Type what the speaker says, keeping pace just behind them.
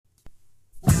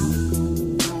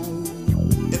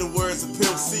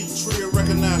MC Trill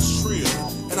recognize Trill.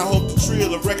 And I hope the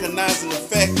Trill are recognizing the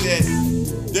fact that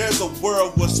there's a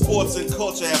world where sports and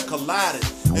culture have collided.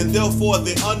 And therefore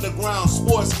the underground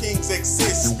sports kings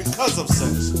exist because of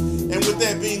such. And with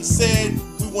that being said,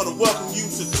 we want to welcome you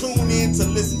to tune in to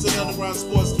listen to the Underground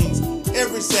Sports Kings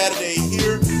every Saturday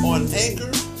here on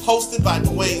Anchor, hosted by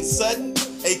Dwayne Sutton,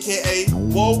 aka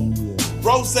Whoa,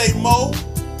 Rose Mo,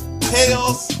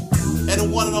 Chaos, and the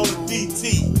one and only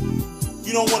DT.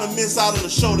 You don't want to miss out on the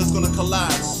show that's going to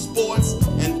collide sports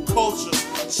and culture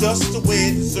just the way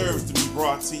it deserves to be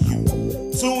brought to you.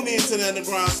 Tune in to the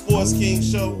Underground Sports King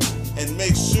show and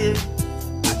make sure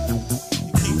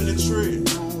you're keeping it true.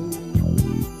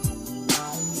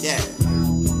 Yeah.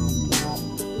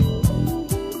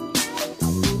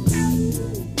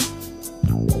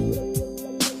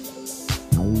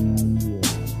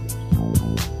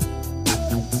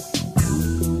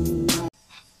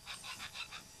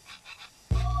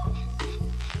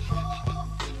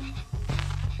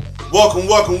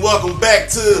 Welcome back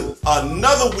to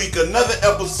another week, another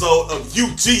episode of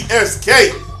UGSK.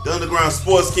 The Underground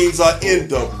Sports Kings are in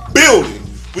the building.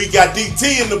 We got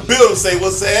DT in the building. Say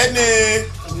what's happening?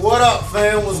 What up,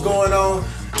 fam? What's going on?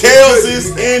 Kels is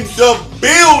in the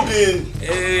building.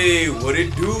 Hey, what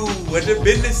it do? What the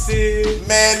business is?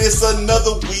 Man, it's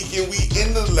another week and we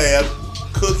in the lab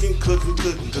cooking. Cause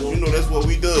you know that's what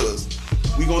we does.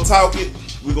 We gonna talk it.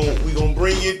 We gonna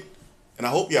bring it. And I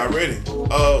hope y'all ready.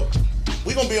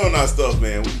 We gonna be on our stuff,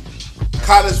 man.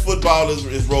 College football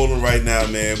is rolling right now,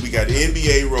 man. We got the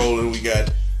NBA rolling. We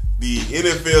got the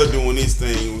NFL doing this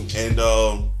thing, and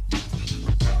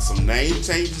some name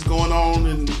changes going on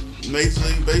in Major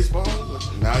League Baseball.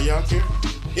 Now y'all care.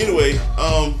 Anyway,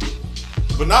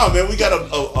 but now, man, we got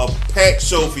a packed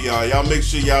show for y'all. Y'all make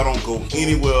sure y'all don't go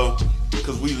anywhere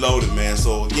because we loaded, man.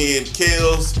 So again,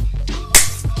 Kels.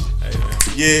 Hey, man.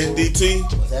 Yeah, DT.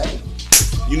 What's happening?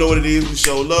 You know what it is. We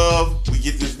show love. We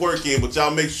get this work in, but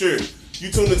y'all make sure you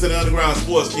tune into the Underground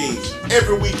Sports Kings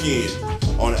every weekend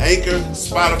on Anchor,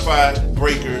 Spotify,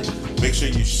 Breaker. Make sure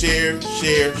you share,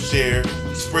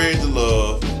 spread the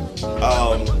love.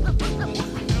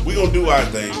 We gonna do our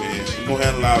thing, man. We gonna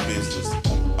handle our business.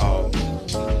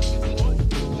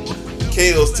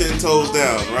 Kale's 10 toes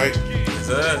down, right?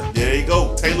 Sir. There you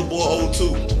go. Taylor Boy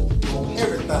 02. On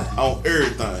everything. On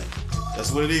everything.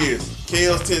 That's what it is.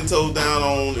 Kale's 10 toes down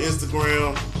on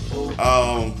Instagram,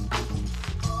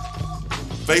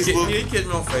 Facebook. Yeah, you catch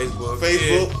me on Facebook.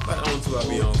 Facebook. Yeah, about the only two I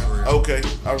be on for real. Okay,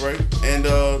 all right. And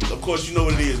of course, you know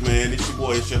what it is, man. It's your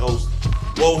boy, it's your host,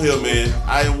 Woe here, man.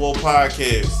 I Am Woe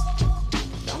Podcast.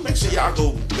 Y'all make sure y'all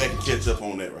go back and catch up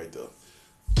on that right there.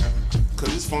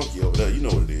 Cause it's funky over there. You know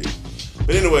what it is.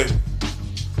 But anyway,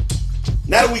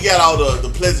 now that we got all the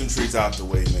pleasantries out the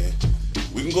way, man,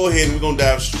 we can go ahead and we're going to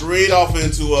dive straight off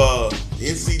into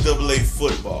NCAA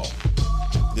football.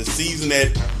 The season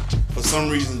that, for some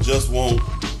reason, just won't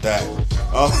die.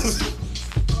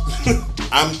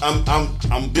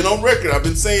 I'm been on record. I've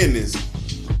been saying this.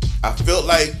 I felt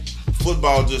like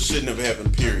football just shouldn't have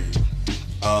happened, period.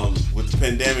 With the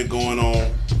pandemic going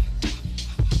on,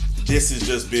 this has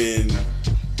just been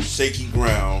shaky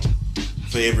ground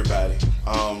for everybody.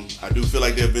 I do feel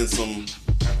like there have been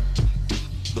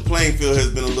the playing field has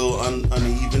been a little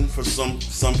uneven for some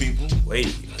people.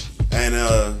 Wait. And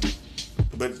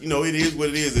but you know, it is what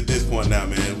it is at this point now,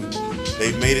 man.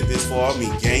 They've made it this far. I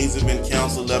mean, games have been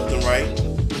canceled left and right.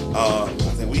 I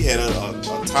think we had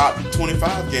a top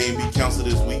 25 game be canceled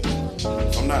this week,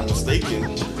 if I'm not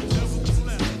mistaken.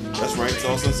 That's right.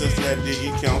 Tulsa, Cincinnati did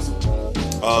get canceled.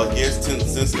 Yes,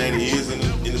 Cincinnati is in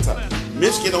the top.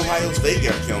 Michigan, Ohio State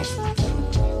got canceled.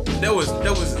 That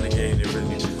wasn't a game that really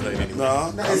needed to play anyway.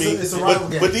 No, I mean, it's a rival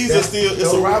game. But these are still,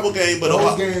 it's a rival game. But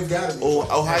those games gotta be.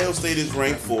 Ohio State is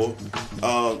ranked 4.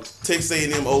 Texas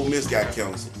A&M, Ole Miss got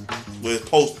canceled. With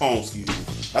postponed, excuse me.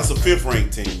 That's a 5th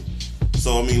ranked team.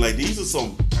 So I mean, like, these are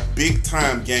some big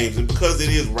time games, and because it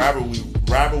is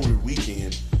rivalry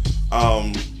weekend,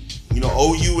 you know,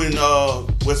 OU and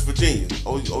West Virginia.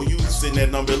 OU is sitting at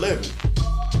number 11.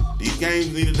 These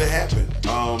games needed to happen.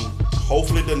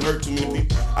 Hopefully it doesn't hurt too many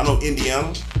people. I know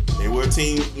Indiana, they were a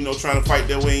team, you know, trying to fight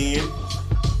their way in.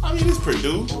 I mean, it's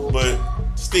Purdue, but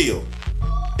still,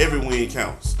 every win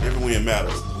counts. Every win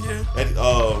matters. Yeah. At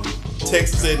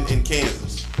Texas and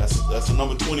Kansas, that's the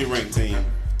number 20 ranked team,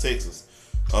 Texas.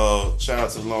 Shout out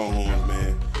to the Longhorns,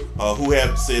 man, who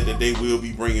have said that they will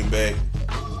be bringing back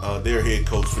their head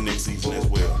coach for next season as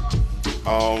well.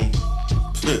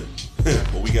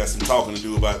 But we got some talking to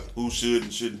do about who should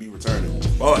and shouldn't be returning.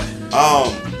 Boy.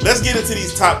 Let's get into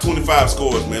these top 25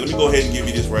 scores, man. Let me go ahead and give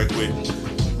you this right quick.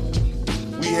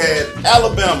 We had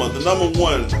Alabama, the number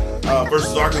 1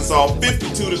 versus Arkansas,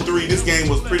 52-3. This game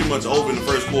was pretty much over in the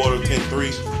first quarter,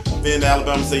 10-3. Then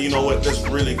Alabama said, you know what, let's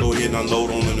really go ahead and unload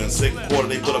on them. In the second quarter,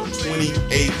 they put up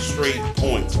 28 straight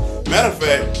points. Matter of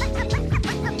fact,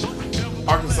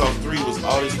 Arkansas 3 was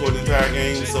all they scored the entire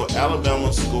game, so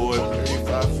Alabama scored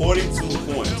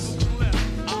 42 points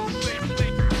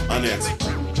unanswered.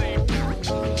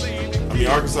 I mean,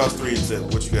 Arkansas 3 7.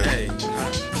 What you got? Hey,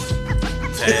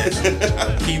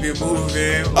 keep it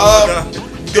moving.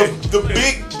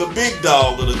 The big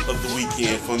dog of the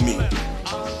weekend for me,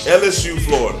 LSU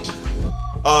Florida.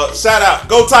 Shout out,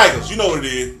 go Tigers! You know what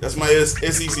it is. That's my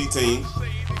SEC team.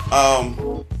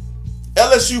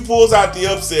 LSU pulls out the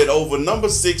upset over number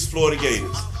 6 Florida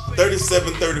Gators,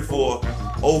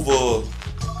 37-34 over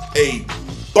a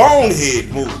bonehead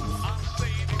move.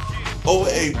 Over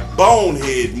a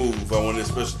bonehead move by one of their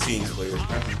special teams players.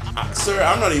 Sir,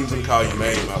 I'm not even going to call your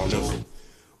name out on this one.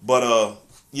 But,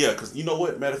 yeah, because you know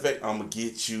what? Matter of fact, I'm going to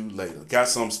get you later. Got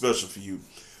something special for you.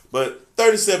 But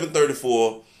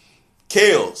 37-34,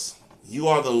 Kales, you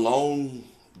are the lone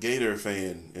Gator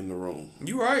fan in the room.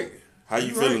 You right. How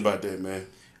you feeling about that, man?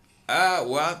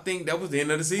 Well, I think that was the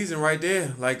end of the season right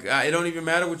there. Like, it don't even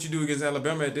matter what you do against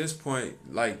Alabama at this point.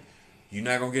 Like, you're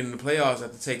not going to get in the playoffs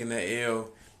after taking that L.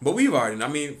 But we've already, I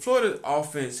mean, Florida's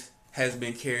offense has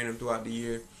been carrying them throughout the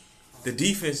year. The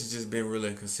defense has just been really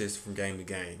inconsistent from game to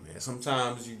game, man.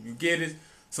 Sometimes you get it.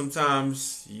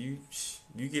 Sometimes you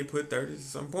get put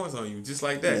 30-some points on you, just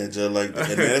like that. Yeah, just like that.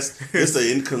 And this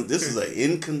is an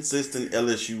inconsistent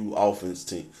LSU offense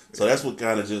team. So that's what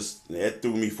kind of that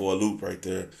threw me for a loop right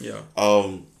there. Yeah.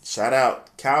 Shout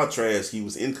out Kyle Trask. He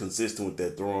was inconsistent with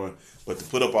that throwing, but to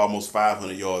put up almost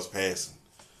 500 yards passing.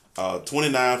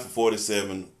 29 for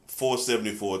 47,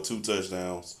 474, 2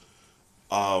 touchdowns.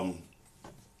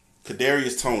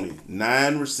 Kadarius Toney,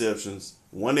 9 receptions,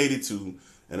 182,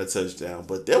 and a touchdown.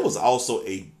 But there was also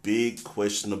a big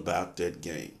question about that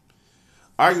game.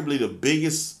 Arguably the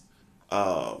biggest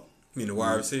You mean the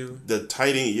wide receiver? the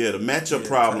tight end, the matchup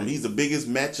problem. He's the biggest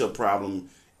matchup problem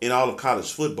in all of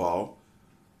college football.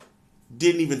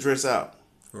 Didn't even dress out.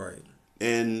 Right.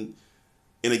 And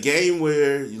in a game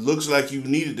where it looks like you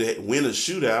needed to win a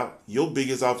shootout, your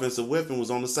biggest offensive weapon was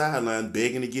on the sideline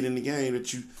begging to get in the game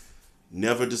that you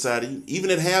never decided. Even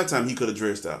at halftime, he could have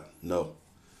dressed out. No.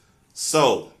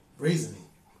 So, Reasoning.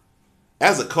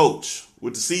 as a coach,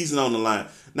 with the season on the line,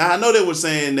 now I know they were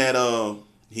saying that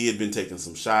he had been taking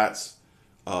some shots.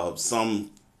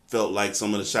 Some felt like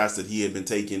some of the shots that he had been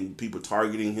taking, people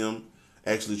targeting him,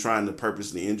 actually trying to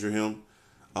purposely injure him.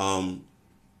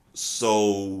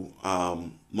 So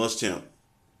Muschamp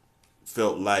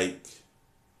felt like,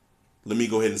 let me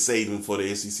go ahead and save him for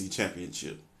the SEC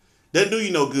championship. Doesn't do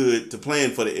you no good to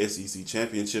plan for the SEC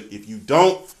championship if you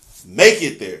don't make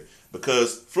it there.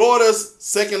 Because Florida's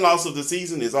second loss of the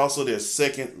season is also their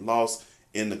second loss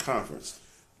in the conference.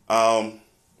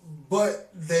 But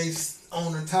they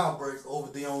own a tiebreak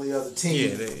over the only other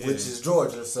team, which is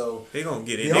Georgia. So they're going to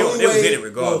get it. They will get it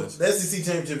regardless. Well, the SEC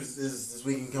championship is this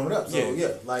weekend coming up. So,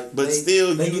 but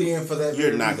still, they get in for that.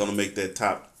 You're not going to make that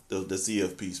top, the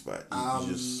CFP spot.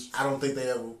 I don't think they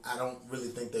ever. I don't really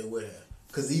think they would have.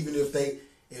 Because even if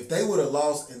they would have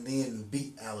lost and then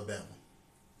beat Alabama,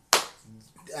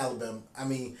 I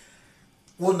mean,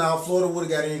 well, now Florida would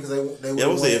have got in because they would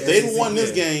have won. If they'd won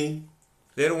this game.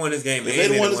 They'd have won this game. If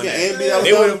they'd won this game and beat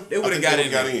Alabama, they would have got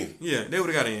in. Yeah, they would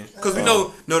have got in. Because we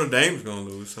know Notre Dame's going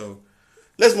to lose. So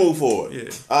let's move forward.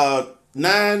 Yeah.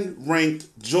 9 ranked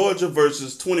Georgia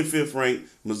versus 25th ranked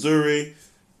Missouri,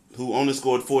 who only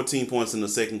scored 14 points in the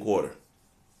second quarter.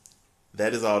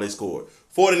 That is all they scored.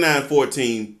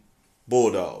 49-14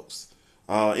 Bulldogs.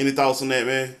 Any thoughts on that,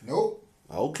 man? Nope.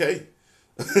 Okay.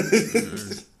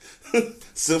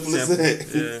 Simple as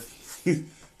that.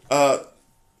 Yeah.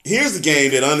 Here's the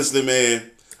game that, honestly, man,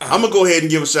 I'm going to go ahead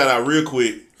and give a shout-out real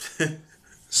quick.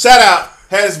 Shout-out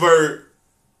Hattiesburg.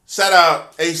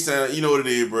 Shout-out H-Town. You know what it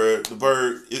is, bro. The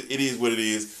Bird, it is what it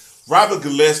is. Robert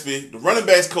Gillespie, the running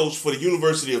backs coach for the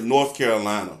University of North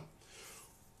Carolina,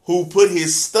 who put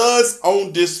his studs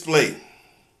on display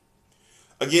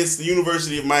against the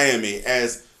University of Miami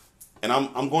as, and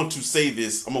I'm going to say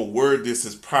this, I'm going to word this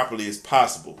as properly as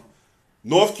possible.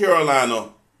 North Carolina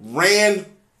ran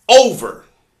over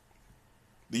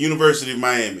the University of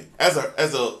Miami. As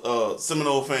a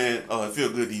Seminole fan, I feel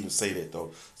good to even say that,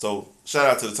 though. So shout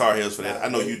out to the Tar Heels for that. I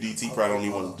know UDT probably don't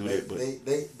even want to do that, but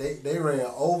they ran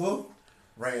over,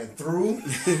 ran through,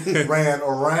 ran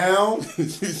around.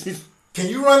 Can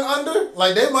you run under?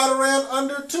 Like, they might have ran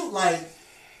under too. Like,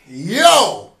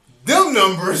 yo, them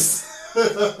numbers.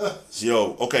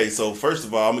 Yo, okay, so first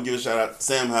of all, I'm going to give a shout out to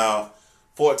Sam Howell,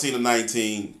 14 of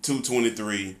 19,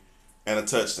 223, and a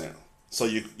touchdown. So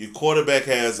your quarterback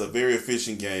has a very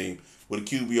efficient game with a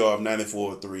QBR of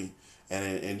 94.3,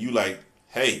 and you like,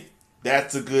 hey,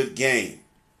 that's a good game.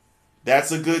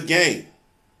 That's a good game.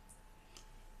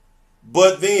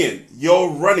 But then your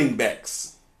running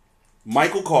backs,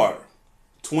 Michael Carter,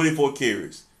 24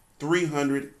 carries,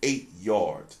 308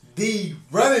 yards. The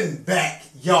running back,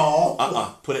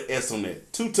 y'all. Put an S on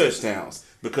that. 2 touchdowns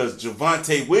because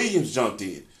Javonte Williams jumped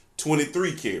in.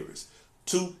 23 carries,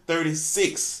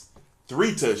 236,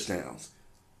 3 touchdowns.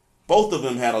 Both of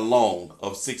them had a long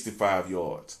of 65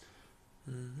 yards.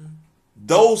 Mm-hmm.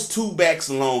 Those 2 backs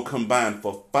alone combined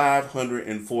for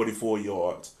 544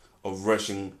 yards of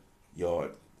rushing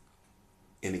yard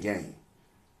in the game.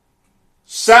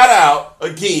 Shout out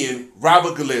again,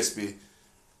 Robert Gillespie.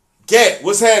 Gat,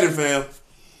 what's happening, fam?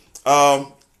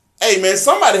 Hey, man,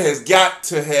 somebody has got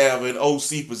to have an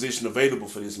OC position available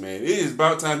for this man. It is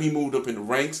about time he moved up in the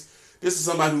ranks. This is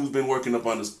somebody who's been working up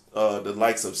on the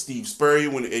likes of Steve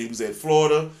Spurrier when he was at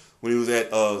Florida, when he was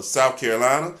at South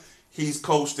Carolina. He's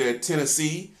coached at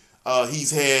Tennessee.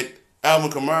 He's had Alvin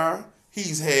Kamara.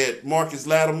 He's had Marcus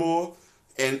Lattimore.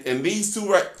 And these two,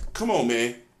 right? Come on,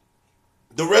 man.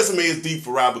 The resume is deep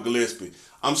for Robert Gillespie.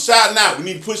 I'm shouting out. We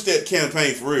need to push that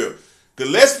campaign for real.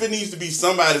 Gillespie needs to be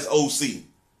somebody's OC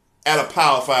at a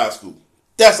Power 5 school.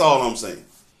 That's all I'm saying.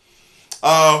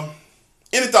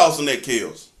 Any thoughts on that,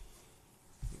 Kills?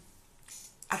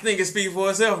 I think it speaks for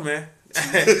itself, man.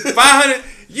 500.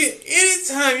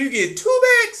 Anytime you get 2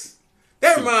 backs,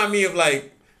 that reminds me of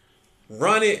like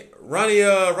Ronnie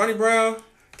Brown.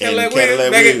 Cadillac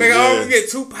Williams. Back get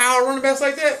 2 power running backs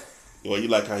like that. Well, you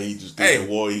like how he just did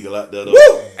the War Eagle out there.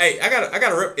 Woo! Hey, I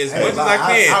gotta rip as much as I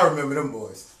can. I remember them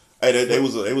boys. Hey, they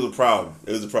was a problem.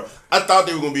 It was a problem. I thought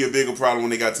they were gonna be a bigger problem when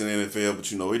they got to the NFL,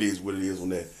 but it is what it is on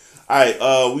that. All right,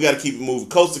 we got to keep it moving.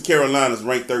 Coastal Carolina is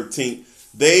ranked 13th.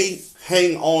 They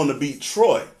hang on to beat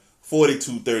Troy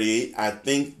 42-38. I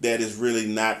think that is really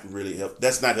not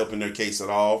that's not helping their case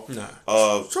at all. Nah.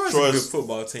 Troy's a good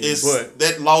football team, but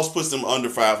that loss puts them under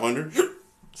 500.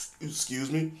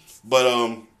 Excuse me,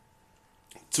 but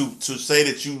to say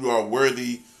that you are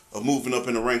worthy of moving up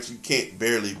in the ranks, you can't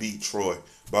barely beat Troy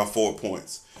by 4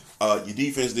 points. Your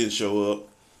defense didn't show up.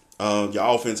 Your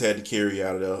offense had to carry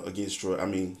out of there against Troy. I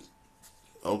mean,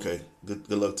 okay, good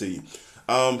luck to you.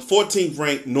 14th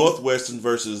ranked Northwestern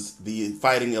versus the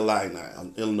Fighting Illini,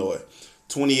 Illinois.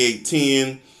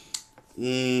 28-10.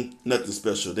 Nothing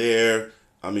special there.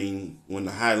 I mean, when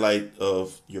the highlight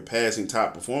of your passing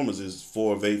top performers is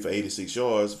 4 of 8 for 86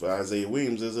 yards for Isaiah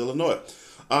Williams is Illinois.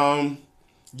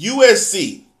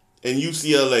 USC and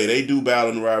UCLA, they do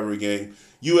battle in the rivalry game.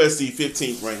 USC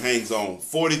 15th ranked hangs on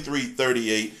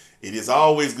 43-38. It is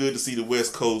always good to see the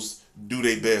West Coast do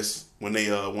their best when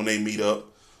they meet up.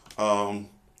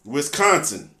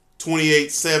 Wisconsin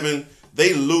 28-7.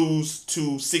 They lose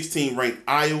to 16th ranked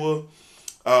Iowa,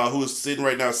 who is sitting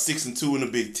right now 6-2 in the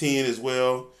Big Ten as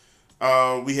well.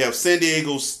 We have San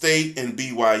Diego State and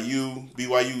BYU.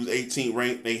 BYU is 18th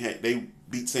ranked. They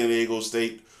beat San Diego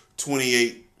State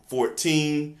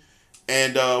 28-14.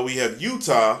 And we have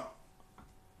Utah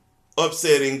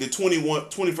upsetting the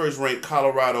 21st ranked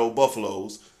Colorado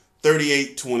Buffaloes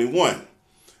 38-21.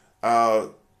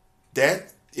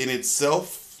 That in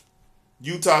itself,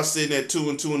 Utah sitting at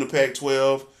 2-2 in the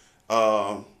Pac-12,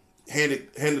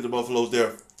 handed the Buffaloes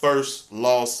their first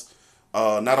loss,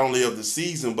 not only of the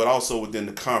season, but also within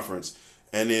the conference.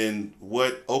 And then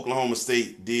what Oklahoma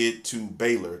State did to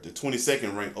Baylor, the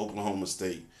 22nd ranked Oklahoma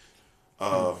State,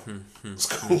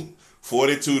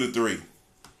 42-3.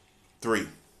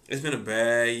 It's been a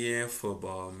bad year in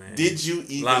football, man. Did you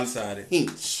even lopsided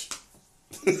hinch?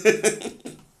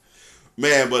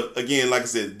 Man, but again, like I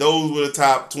said, those were the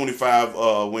top 25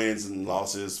 wins and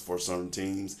losses for certain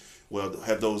teams. Well,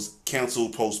 have those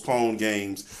canceled, postponed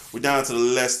games. We're down to the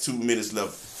last 2 minutes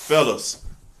left. Fellas,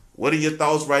 what are your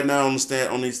thoughts right now on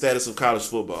the status of college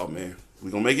football, man?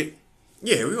 We gonna make it?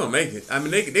 Yeah, we gonna make it. I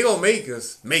mean, they gonna make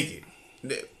us make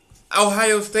it.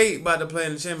 Ohio State about to play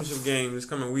in the championship game this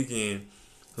coming weekend.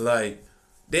 Like,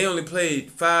 they only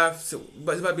played 5,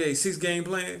 but it's about to be a 6-game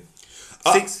plan.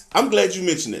 6. I'm glad you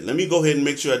mentioned it. Let me go ahead and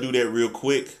make sure I do that real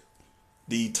quick.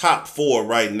 The top 4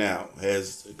 right now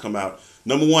has come out.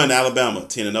 Number 1, Alabama,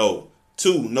 10-0.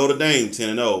 2, Notre Dame,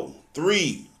 10-0.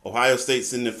 3, Ohio State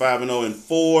sitting at 5-0. And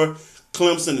 4,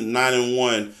 Clemson at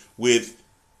 9-1 with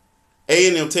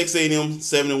A&M, Texas A&M,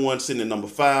 7-1 sitting at number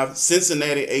 5.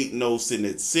 Cincinnati, 8-0 sitting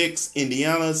at 6.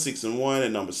 Indiana, 6-1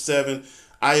 at number 7.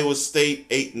 Iowa State,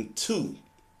 8-2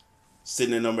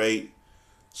 sitting at number 8.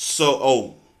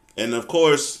 So, and of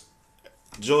course,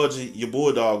 Georgia, your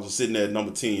Bulldogs are sitting at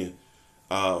number 10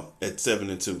 at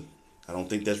 7-2. I don't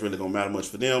think that's really going to matter much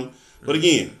for them. But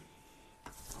again,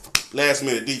 last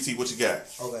minute, DT, what you got?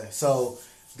 Okay, so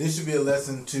this should be a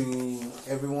lesson to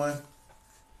everyone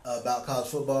about college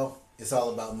football. It's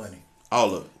all about money.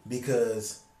 All of it.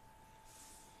 Because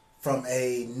from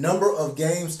a number of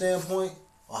games standpoint,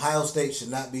 Ohio State should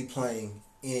not be playing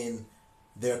in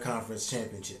their conference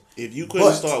championship. If you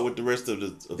couldn't start with the rest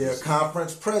of their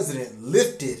conference president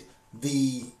lifted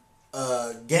the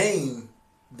game,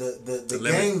 the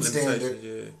game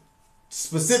standard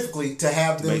specifically to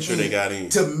have them make sure they got in.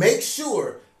 To make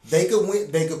sure they could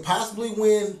win, they could possibly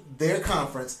win their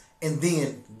conference and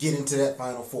then get into that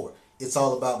Final Four. It's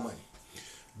all about money.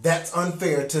 That's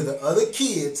unfair to the other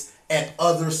kids at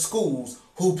other schools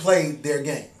who played their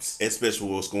games. Especially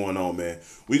what's going on, man.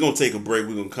 We're going to take a break.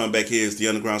 We're going to come back here. It's the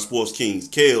Underground Sports Kings.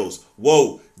 Kales,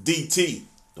 Whoa, DT.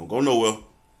 Don't go nowhere.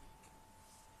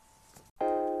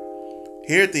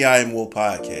 Here at the I Am Woe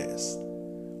podcast,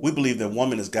 we believe that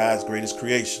woman is God's greatest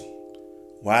creation.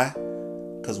 Why?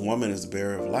 Because woman is the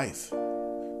bearer of life.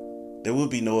 There will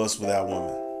be no us without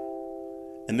woman.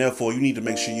 And therefore, you need to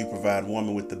make sure you provide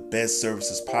woman with the best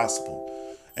services possible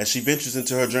as she ventures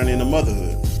into her journey into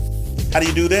motherhood. How do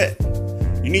you do that?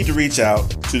 You need to reach out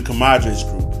to the Comadres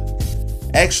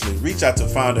Group. Actually, reach out to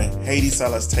founder Haiti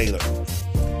Salas Taylor.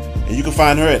 And you can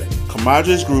find her at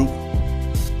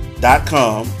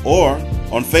comadresgroup.com or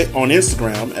on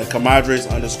Instagram at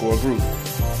comadres_group.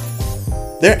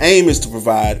 Their aim is to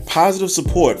provide positive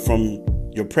support from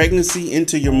your pregnancy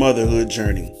into your motherhood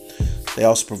journey. They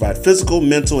also provide physical,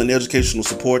 mental, and educational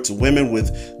support to women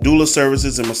with doula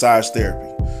services and massage therapy.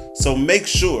 So make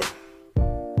sure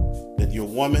that your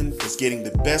woman is getting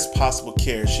the best possible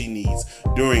care she needs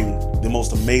during the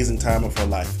most amazing time of her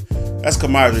life. That's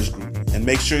Comadres Group. And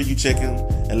make sure you check in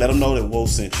and let them know that Woe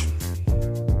sent you.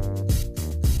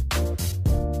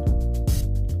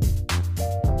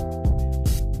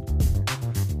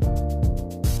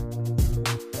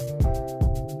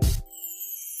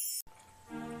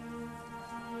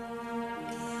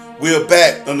 We're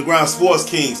back. Underground Sports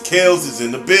Kings. Kels is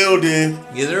in the building.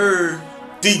 Yes, sir.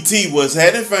 DT, what's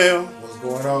happening, fam? What's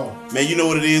going on? Man, you know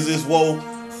what it is, it's Whoa.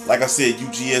 Like I said,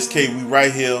 UGSK, we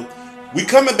right here. We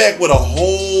coming back with a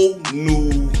whole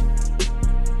new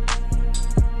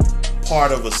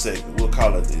part of a segment. We'll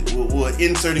call it this. We're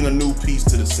inserting a new piece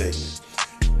to the segment.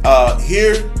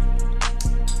 Here,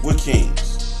 we're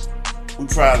kings. We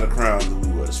pride of the crown that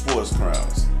we wear, the sports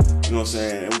crowns. You know what I'm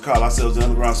saying? And we call ourselves the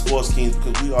Underground Sports Kings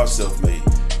because we are self-made.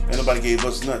 Ain't nobody gave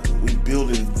us nothing. We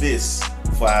building this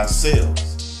for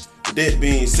ourselves. With that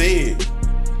being said,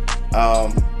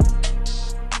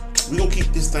 we're going to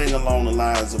keep this thing along the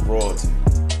lines of royalty.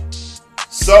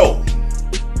 So,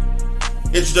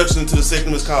 introduction to the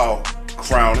segment is called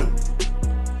Crowning.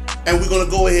 And we're going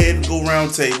to go ahead and go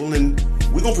round table and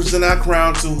we're going to present our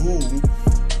crown to who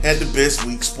had the best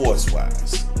week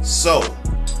sports-wise. So,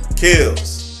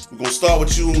 Kels, we're going to start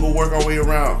with you and go work our way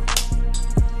around.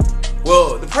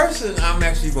 Well, the person I'm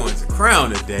actually going to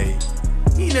crown today,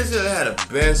 he necessarily had a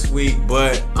best week,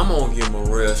 but I'm going to give him a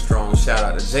real strong shout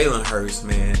out to Jalen Hurts,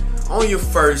 man. On your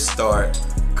first start,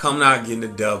 coming out getting the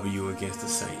W against the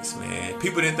Saints, man.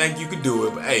 People didn't think you could do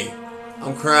it, but hey,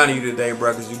 I'm crowning you today,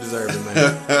 bro, because you deserve it,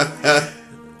 man.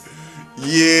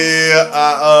 Yeah,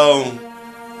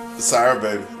 sorry,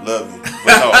 baby. Love you.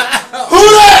 But no. Who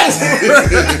that?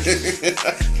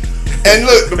 And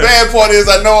look, the bad part is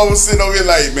I know I was sitting over here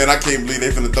like, man, I can't believe they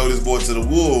finna throw this boy to the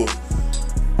wolves.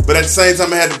 But at the same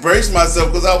time, I had to brace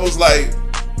myself because I was like,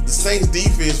 the Saints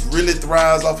defense really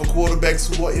thrives off of quarterbacks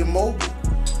who are immobile.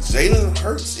 Jalen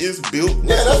Hurts is built like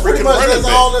that's a pretty freaking much running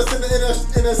back. all that's in the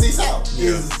NFC South.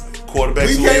 Yeah. Quarterbacks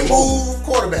We who can't immobile. move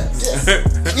quarterbacks. Yes.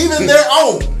 Even their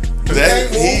own. We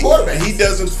can't move quarterbacks. He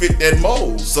doesn't fit that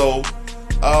mold. So,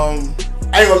 I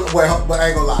ain't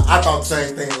gonna lie. I thought the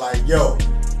same thing. Like, yo,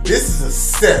 this is a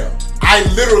setup. I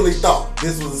literally thought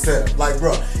this was a setup. Like,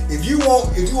 bro, if you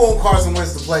want Carson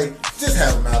Wentz to play, just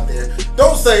have him out there.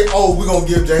 Don't say, oh, we're gonna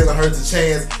give Jalen Hurts a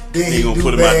chance, then he do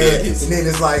put him bad, out there against and then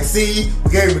it's like, see,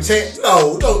 we gave him a chance.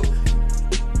 No, don't.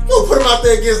 You put him out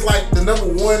there against like the number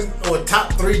 1 or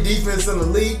top 3 defense in the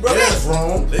league, bro. Yeah. That's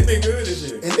wrong. They've been good this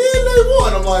year. And then they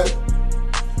won. I'm like,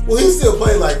 well, he still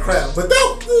played like crap, but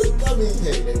hey, they won.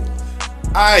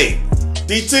 alright,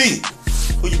 DT,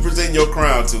 who you presenting your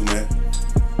crown to, man?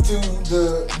 To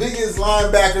the biggest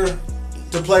linebacker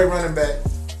to play running back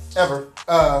ever,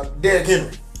 Derrick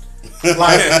Henry.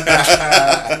 Like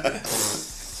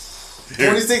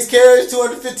 26 carries,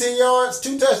 215 yards,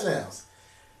 2 touchdowns.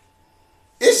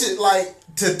 It should, like,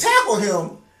 to tackle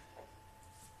him,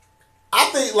 I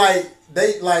think like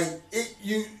they like it.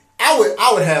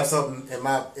 I would have something in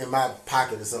my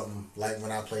pocket or something like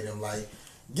when I play them. Like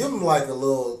give them like a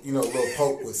little little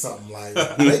poke with something like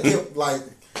they give like.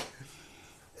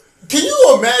 Can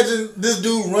you imagine this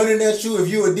dude running at you if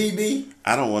you a DB?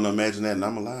 I don't want to imagine that, and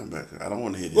I'm a linebacker. I don't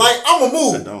want to hit him. Like I'm a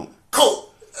move. I don't. Coach.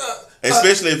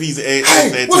 Especially if he's Hey,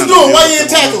 what's doing? Why you ain't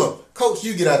tackle him? Coach,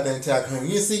 you get out there and tackle him.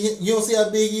 You don't see how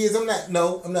big he is? I'm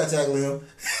not tackling him.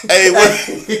 Hey,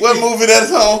 what movie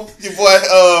that's on? Your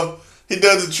boy, he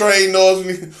does the train noise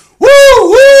when he,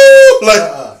 woo! Like,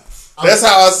 that's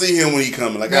how I see him when he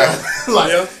coming. Like,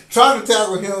 trying to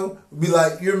tackle him, be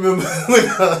like, you remember when,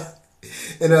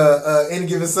 in Any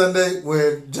Given Sunday,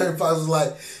 when Jerry Fox was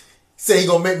like, say he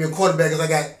gonna make me a quarterback because I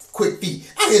got quick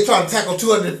feet. I here trying to tackle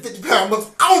 250-pound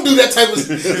motherfucker. I don't do that type of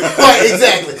right,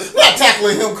 exactly. I'm not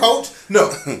tackling him, coach.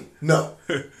 No.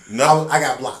 I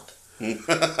got blocked.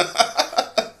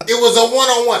 It was a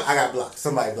one-on-one. I got blocked.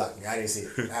 Somebody blocked me. I didn't see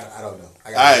it. I don't know.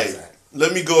 I got all right,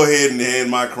 let me go ahead and hand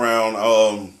my crown.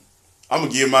 I'm going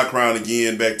to give my crown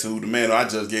again back to the man I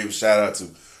just gave a shout-out to.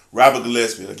 Robert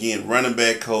Gillespie, again, running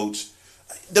back coach.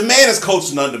 The man is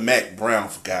coaching under Mac Brown,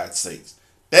 for God's sakes.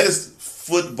 That is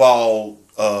football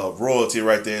royalty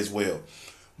right there as well.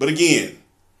 But again,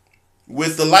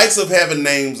 with the likes of having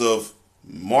names of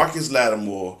Marcus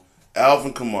Lattimore,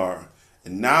 Alvin Kamara,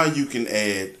 and now you can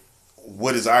add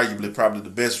what is arguably probably the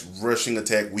best rushing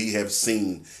attack we have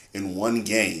seen in one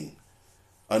game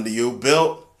under your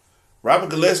belt, Robert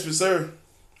Gillespie, sir,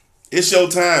 it's your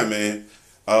time, man.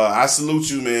 I salute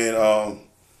you, man.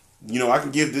 I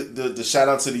can give the shout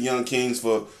out to the Young Kings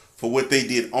for what they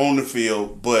did on the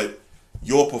field, but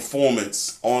your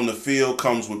performance on the field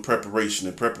comes with preparation,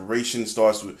 and preparation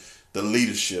starts with the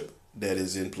leadership that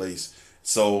is in place.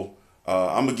 So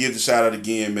I'm going to give the shout out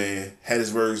again, man.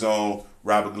 Hattiesburg's on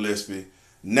Robert Gillespie.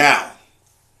 Now,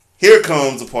 here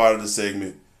comes a part of the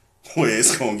segment where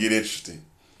it's going to get interesting.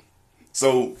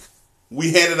 So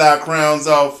we handed our crowns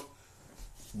off,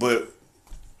 but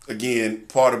again,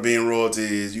 part of being royalty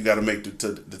is you got to make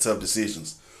the tough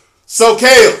decisions. So,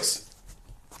 Kales,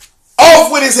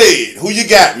 off with his head. Who you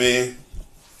got, man?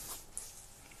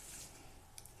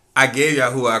 I gave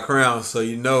y'all who I crowned, so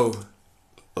you know.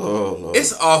 Oh, Lord.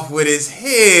 It's off with his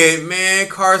head, man.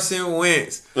 Carson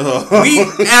Wentz.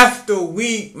 Week after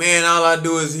week, man, all I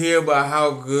do is hear about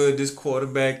how good this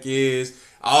quarterback is.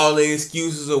 All the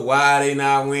excuses of why they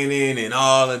not winning and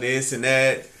all of this and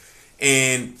that.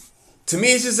 And to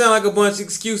me, it just sounds like a bunch of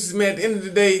excuses, man. At the end of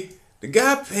the day, the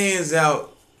guy pans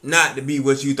out not to be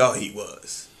what you thought he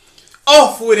was.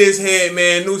 Off with his head,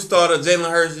 man. New starter, Jalen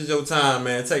Hurts, is your time,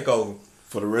 man. Take over.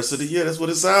 For the rest of the year, that's what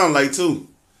it sounds like, too.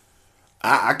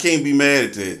 I can't be mad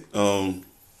at that.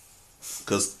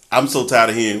 Because I'm so tired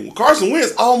of hearing Carson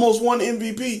Wentz almost won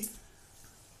MVP.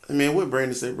 I mean, what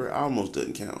Brandon said, bro, almost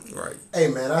doesn't count. Right. Hey,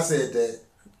 man, I said that.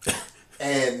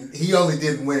 And he only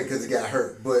didn't win it because he got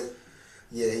hurt. But,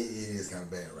 yeah, he is kind of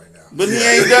bad right now. But he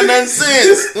ain't done nothing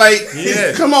since. Like,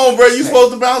 come on, bro. You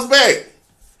supposed to bounce back.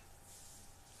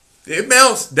 It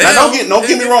bounced down. Now, don't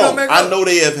get me wrong. I know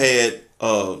they have had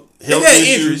health issues.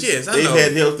 Injuries, yes, I They've know.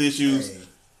 had health issues. Hey.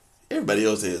 Everybody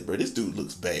else has, bro. This dude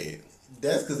looks bad.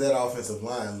 That's because that offensive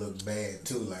line looked bad,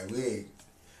 too. Like, we ain't...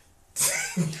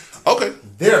 Okay.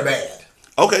 They're bad.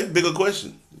 Okay, bigger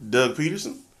question. Doug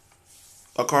Peterson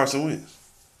or Carson Wentz?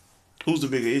 Who's the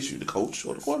bigger issue, the coach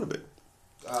or the quarterback?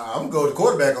 I'm going to go to the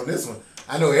quarterback on this one.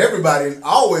 I know everybody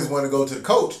always want to go to the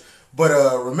coach. But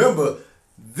remember,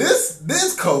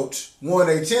 this coach won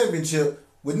a championship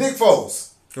with Nick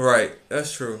Foles. Right.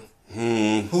 That's true.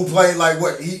 Who played like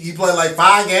what? He played like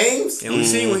 5 games? And we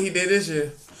seen what he did this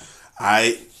year.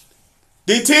 Alright.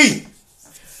 DT.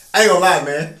 I ain't gonna lie,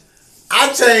 man.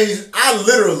 I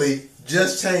literally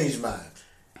just changed mine.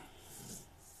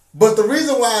 But the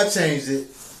reason why I changed it,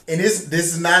 and this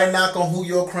is not a knock on who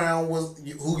your crown was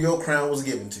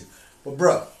given to. But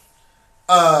bruh,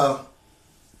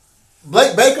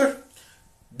 Blake Baker,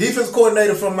 defense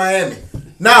coordinator from Miami.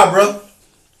 Nah, bruh.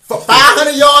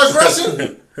 500 yards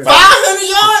rushing? 500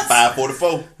 yards?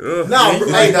 544. Nah, bro.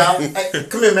 Hey, dog. Hey,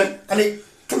 come here, man. Come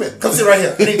here. Come sit right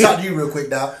here. I need to talk to you real quick,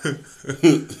 dog. No,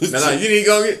 you need to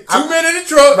go get 2 men in the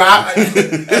truck.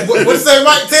 What say,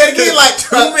 Mike? Say it again. Like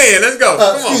 2 men. Let's go.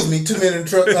 Come on. Excuse me, 2 men in the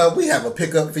truck. We have a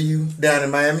pickup for you down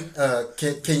in Miami.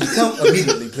 Can you come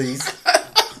immediately, please?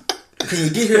 Can you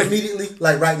get here immediately?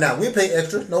 Like right now. We'll pay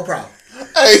extra. No problem.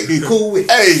 Hey. Cool with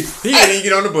it. Hey. He didn't even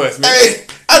get on the bus, man. Hey.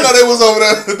 I know they was over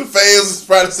there. The fans was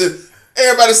probably sitting.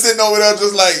 Everybody sitting over there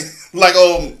just like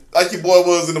your boy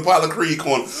was in the Apollo Creed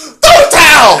corner. Throw the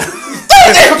towel! Throw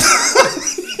the damn towel!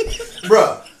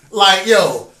 Bruh, like,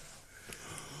 yo,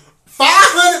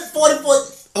 544.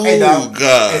 Oh, Hey, dog.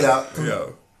 God. Hey, dog.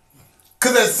 Yo.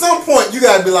 Because at some point, you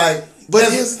got to be like,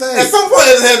 But here's the thing. At some point,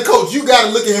 as a head coach, you got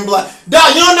to look at him and be like,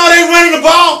 dog, you don't know they running the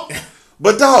ball?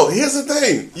 But dog, here's the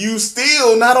thing. You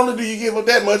still, not only do you give up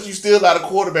that much, you still got a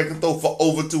quarterback to throw for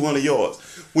over 200 yards.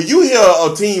 When you hear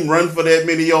a team run for that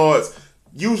many yards,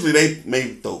 usually they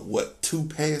may throw, 2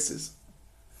 passes?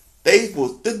 This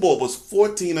boy was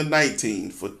 14 or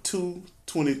 19 for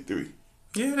 223.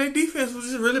 Yeah, their defense was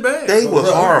just really bad. They were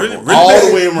horrible really, really all bad.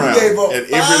 the way around You gave up at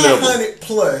every level. 500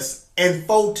 plus and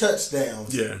 4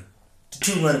 touchdowns Yeah. to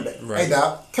 2 running backs. Right. Hey,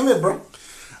 dog, come here, bro. All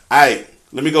right,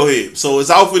 let me go ahead. So it's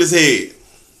off with his head.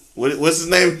 What's his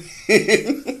name?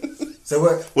 So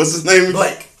what? What's his name?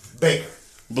 Blake Baker.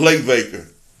 Blake Baker.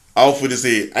 Off with his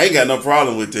head. I ain't got no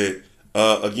problem with that.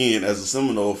 Again, as a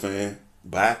Seminole fan,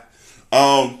 bye.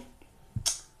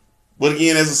 But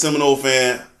again, as a Seminole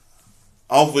fan,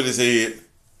 off with his head.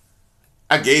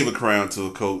 I gave a crown to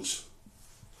a coach.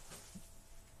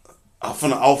 I'm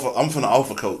finna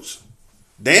offer coach.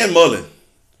 Dan Mullen.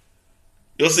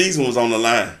 Your season was on the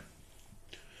line.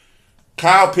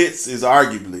 Kyle Pitts is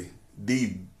arguably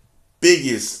the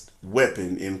biggest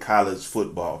weapon in college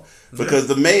football because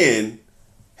the man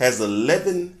has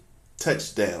 11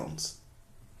 touchdowns.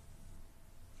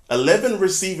 11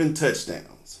 receiving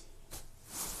touchdowns.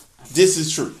 This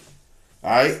is true.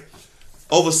 All right?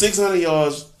 Over 600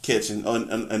 yards catching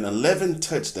and 11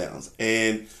 touchdowns.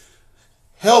 And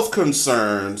health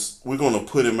concerns, we're going to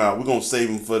put him out. We're going to save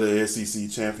him for the SEC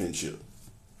championship.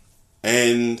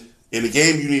 And in the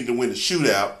game you need to win the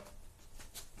shootout,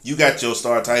 you got your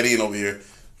star tight end over here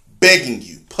begging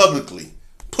you publicly,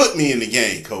 put me in the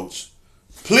game, coach.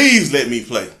 Please let me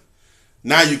play.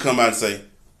 Now you come out and say,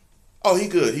 oh, he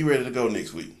good. He ready to go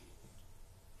next week.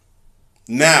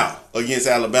 Now, against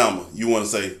Alabama, you want to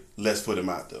say, let's put him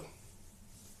out there.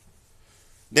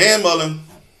 Dan Mullen,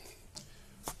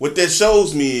 what that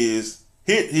shows me is,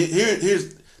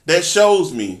 that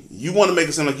shows me you want to make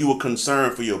it sound like you were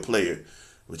concerned for your player,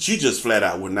 but you just flat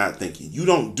out were not thinking. You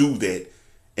don't do that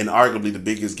in arguably the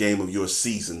biggest game of your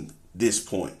season this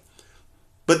point.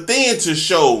 But then to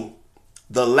show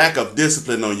the lack of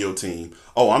discipline on your team,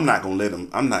 I'm not gonna let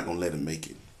him make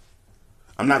it.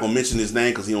 I'm not gonna mention his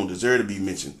name because he don't deserve to be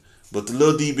mentioned. But the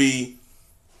little DB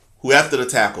who after the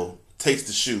tackle takes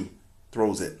the shoe,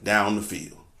 throws it down the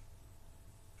field.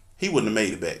 He wouldn't have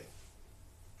made it back.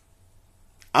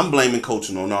 I'm blaming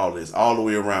coaching on all this, all the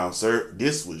way around, sir.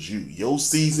 This was you. Your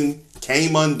season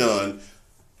came undone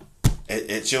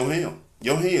at your hand.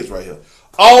 Your hands right here.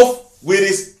 Off with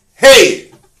his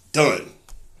head. Done.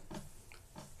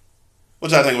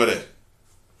 What y'all think about that?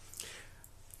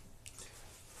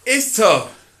 It's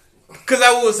tough. Because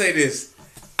I will say this.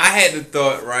 I had the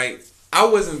thought, right? I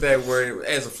wasn't that worried,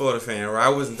 as a Florida fan, right? I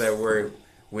wasn't that worried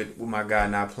with my guy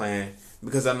not playing.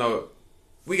 Because I know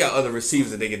we got other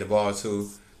receivers that they get the ball to.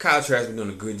 Kyle Trask been doing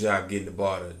a good job getting the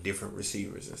ball to different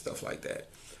receivers and stuff like that.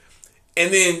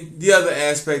 And then the other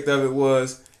aspect of it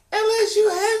was LSU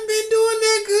hadn't been doing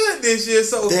that good this year,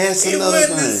 so That's it another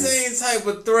wasn't thing. the same type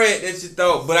of threat that you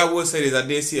thought. But I will say this: I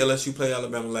did see LSU play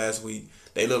Alabama last week.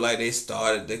 They looked like they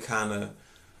started to kind of,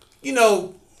 they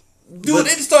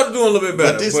started doing a little bit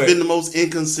better. But this has been the most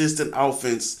inconsistent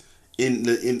offense in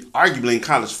arguably in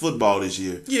college football this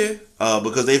year. Yeah.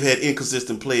 Because they've had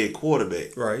inconsistent play at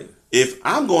quarterback. Right. If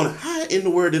I'm going, how in the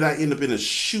world did I end up in a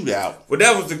shootout? Well,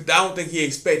 that was I don't think he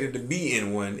expected to be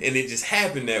in one, and it just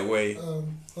happened that way.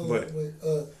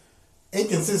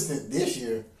 Inconsistent this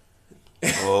year.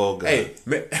 Oh God! Hey,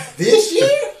 man, This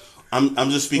year? I'm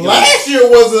just speaking. Last year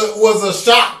was a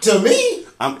shock to me.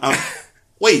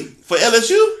 Wait for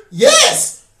LSU.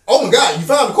 Yes. Oh my God, you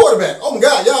found a quarterback. Oh my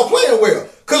God, y'all playing well.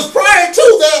 Because prior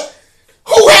to that,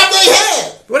 who have they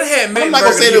had? well, they had Matt I'm not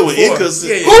gonna say they were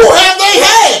inconsistent. Who have they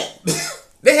had?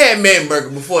 They had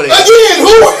Mettenberger before they. Again,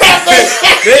 who have they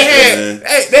had?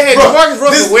 They had Bro, DeMarcus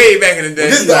Russell way back in the day.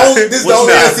 This is the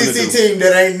only SEC team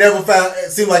that ain't never found.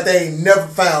 It seemed like they ain't never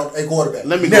found a quarterback.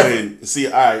 Let me go ahead and see.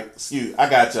 All right, excuse. I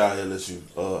got y'all LSU.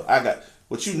 I got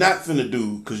what you not finna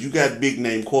do because you got big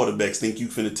name quarterbacks. Think you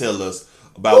finna tell us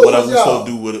about what I'm supposed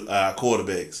to do with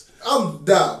quarterbacks? I'm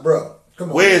done, bro. Come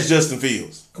on. Where's Justin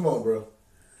Fields? Come on, bro.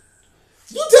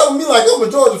 You telling me like I'm a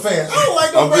Georgia fan? I don't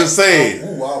like no. I'm just saying.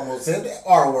 Ooh, I almost said that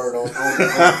R word on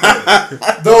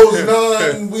those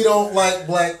we don't like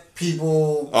black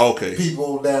people. Okay.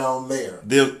 People down there.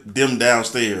 Them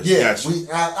downstairs. Yeah. Gotcha.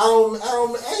 I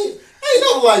ain't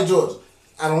never like Georgia.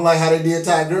 I don't like how they did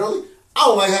Ty Gurley. I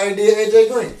don't like how they did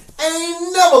AJ Green. I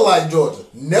ain't never liked Georgia.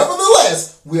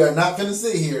 Nevertheless, we are not finna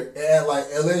sit here and act like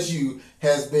LSU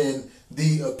has been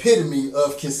the epitome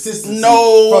of consistency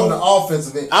No. from the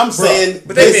offensive end. I'm saying,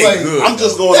 but they been good. I'm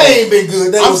just going. They ain't been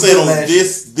good. I'm saying on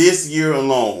this year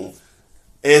alone,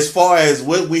 as far as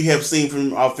what we have seen from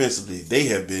them offensively, they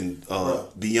have been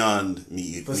beyond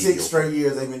me. For 6 straight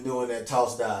years, they've been doing that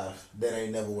toss dive that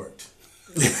ain't never worked.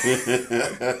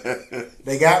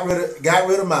 They got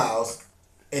rid of Miles,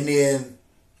 and then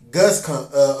Gus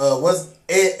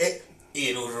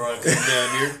Ed Ogeron coming down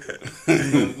here.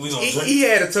 He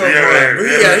had a tough run.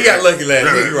 But he got lucky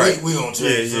last year. Right. We gonna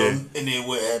change something, and then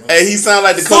what happened? Hey, he sound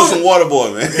like the coach from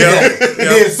Waterboy, man. Yeah. And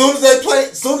then as soon as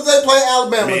they play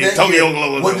Alabama,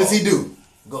 what does he do?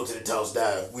 Go to the toss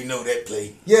dive. We know that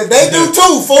play. Yeah, they do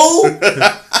too, fool.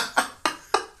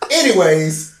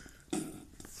 Anyways,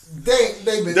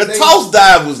 the toss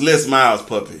dive was Les Miles'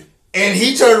 puppy. And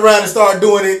he turned around and started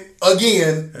doing it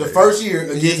again the first year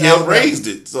against Alabama. Raised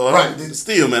it. So right.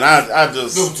 Still, man, I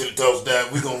just go to the toss dive.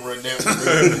 We gonna run that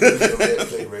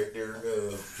play right there.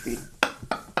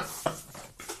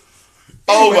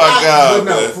 Oh my God,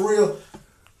 no, for real.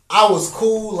 I was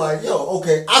cool. Like, yo,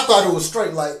 okay. I thought it was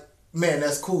straight. Like, man,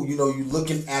 that's cool. You know, you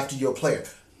looking after your player.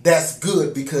 That's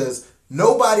good because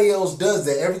nobody else does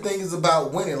that. Everything is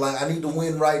about winning. Like, I need to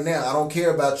win right now. I don't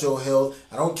care about your health.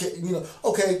 I don't care. You know,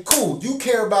 okay, cool. You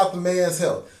care about the man's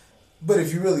health. But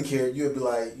if you really care, you'll be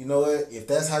like, you know what? If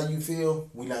that's how you feel,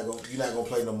 you're not gonna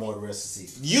play no more the rest of the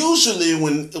season. Usually,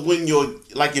 when you're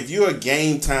like, if you're a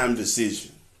game time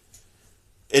decision,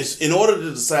 it's in order to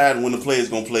decide when the player is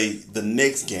gonna play the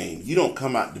next game. You don't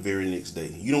come out the very next day.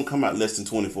 You don't come out less than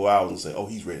 24 hours and say, "Oh,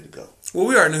 he's ready to go." Well,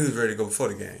 we already knew he was ready to go before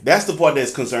the game. That's the part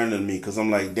that's concerning to me because I'm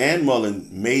like, Dan Mullen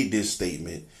made this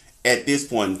statement at this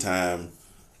point in time,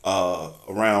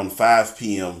 around 5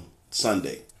 p.m.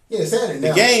 Sunday. Yeah, Saturday now.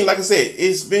 The game, like I said,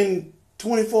 it's been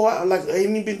 24 hours. Like, it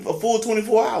ain't even been a full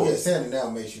 24 hours. Yeah, Saturday now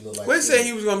makes you look like... Well, he said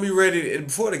he was going to be ready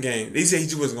before the game. He said he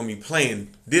just wasn't going to be playing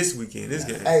this weekend, this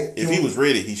game. Hey, if he was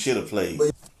ready, he should have played.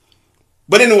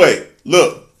 But anyway,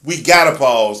 look, we got to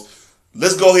pause.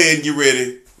 Let's go ahead and get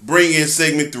ready. Bring in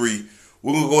segment 3.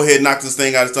 We're going to go ahead and knock this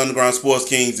thing out. It's Underground Sports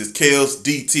Kings. It's Kels,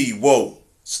 DT. Whoa.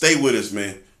 Stay with us,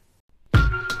 man.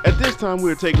 At this time,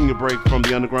 we're taking a break from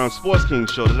the Underground Sports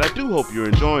Kings show that I do hope you're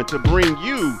enjoying to bring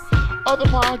you other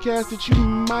podcasts that you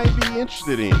might be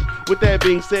interested in. With that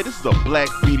being said, this is a black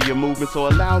media movement, so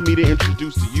allow me to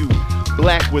introduce to you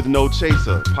Black with No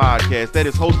Chaser podcast that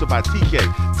is hosted by TK,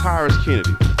 Tyrus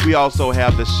Kennedy. We also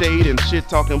have the Shade and Shit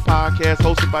Talking podcast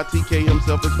hosted by TK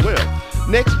himself as well.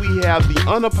 Next, we have the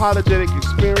Unapologetic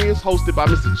Experience hosted by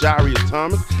Mr. Jarius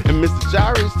Thomas. And Mr.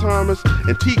 Jarius Thomas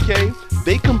and TK,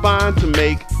 they combine to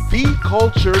make The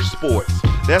Culture Sports.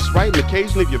 That's right, and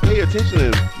occasionally, if you pay attention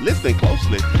and listening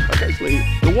closely, occasionally,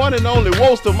 the one and only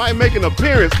Wolster might make an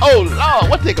appearance. Oh, Lord,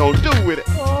 what they gonna do with it?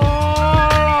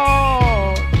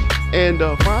 Oh. And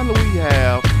finally, we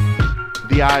have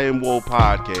the I Am Woe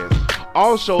podcast.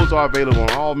 All shows are available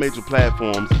on all major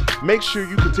platforms. Make sure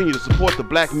you continue to support the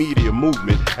black media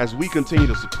movement as we continue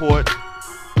to support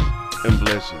and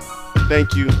bless you.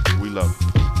 Thank you. We love you.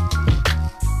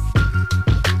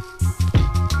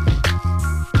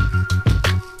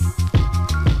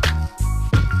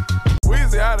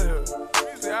 Out of here.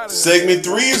 Segment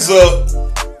 3 is up.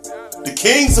 The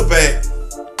Kings are back.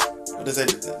 What is that?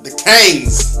 The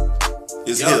Kings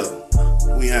is here.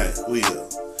 We here.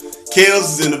 Kels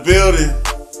is in the building.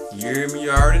 You hear me?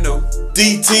 You already know.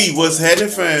 DT, what's happening,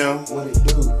 fam? What it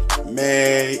do?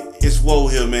 Man, it's Woe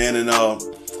here, man, and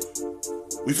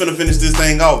we finna finish this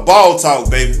thing off. Ball talk,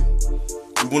 baby.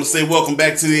 We want to say welcome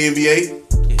back to the NBA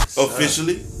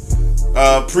officially.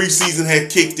 Preseason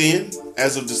had kicked in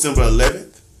as of December 11th.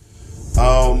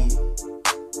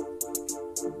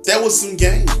 There was some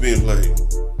games being played.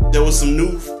 There was some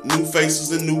new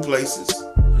faces in new places.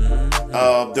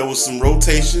 There was some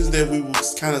rotations that we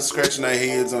was kind of scratching our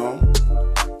heads on.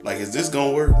 Like, is this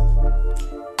gonna work?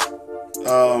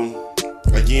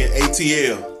 Again,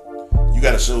 ATL, you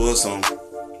gotta show us something.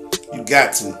 You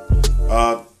got to.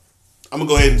 I'm gonna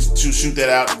go ahead and shoot that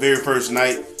out the very first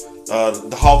night.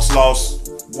 The Hawks lost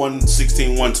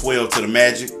 116-112 to the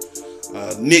Magic.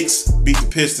 Knicks beat the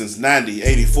Pistons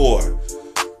 90-84.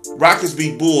 Rockets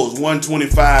beat Bulls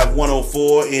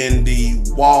 125-104 in the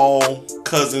Wall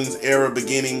Cousins era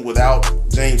beginning without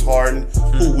James Harden,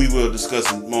 who we will discuss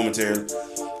momentarily.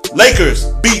 Lakers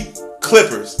beat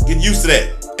Clippers. Get used to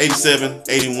that.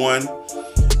 87-81.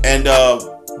 And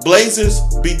Blazers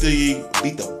beat the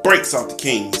brakes off the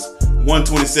Kings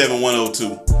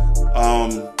 127-102.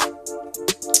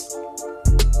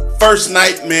 First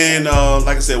night, man,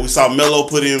 like I said, we saw Melo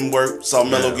put in work. Saw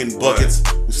Melo getting buckets.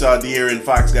 We saw De'Aaron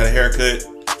Fox got a haircut.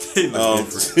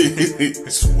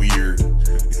 It's weird.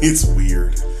 It's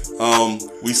weird.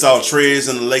 We saw Trez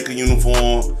in the Laker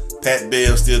uniform. Pat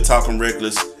Bell still talking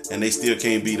reckless, and they still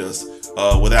can't beat us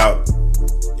without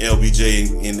LBJ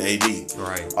and AD.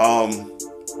 Right.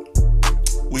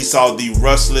 We saw the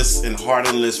rustless and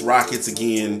heartless Rockets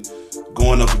again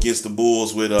going up against the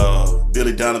Bulls with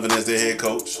Billy Donovan as their head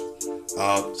coach.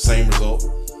 Same result.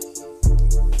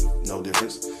 No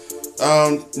difference.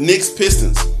 Knicks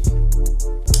Pistons.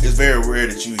 It's very rare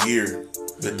that you hear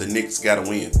that the Knicks got to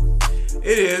win.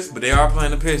 It is, but they are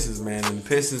playing the Pistons, man. And the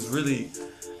Pistons really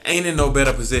ain't in no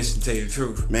better position, to tell you the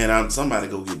truth. Man, somebody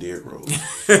go get Derrick Rose.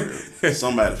 For real.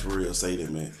 Somebody for real say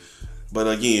that, man. But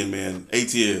again, man,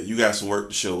 ATL, you got some work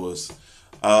to show us.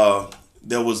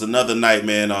 There was another night,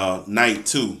 man, night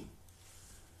 2,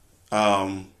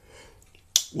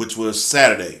 which was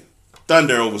Saturday.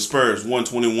 Thunder over Spurs,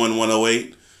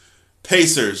 121-108.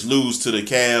 Pacers lose to the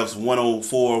Cavs,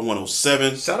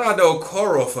 104-107. Shout out to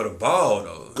Okoro for the ball,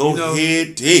 though. Go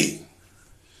ahead, D.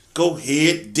 Go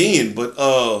ahead, Den. But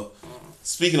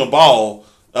speaking of ball,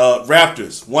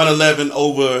 Raptors, 111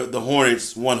 over the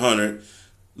Hornets, 100.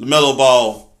 LaMelo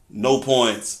Ball, no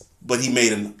points, but he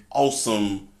made an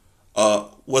awesome,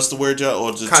 what's the word, Joe?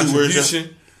 Or just contribution. 2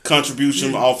 words?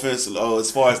 Contribution, offense,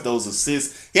 as far as those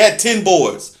assists. He had 10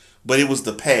 boards, but it was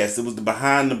the pass. It was the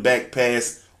behind-the-back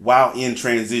pass while in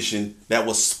transition that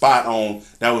was spot on.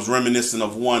 That was reminiscent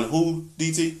of one, who,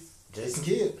 DT? Jason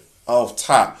Kidd. Off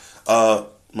top.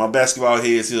 My basketball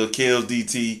heads here, Kels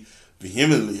DT,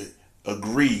 vehemently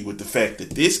agree with the fact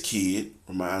that this kid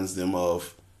reminds them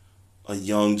of a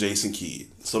young Jason Kidd.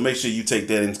 So make sure you take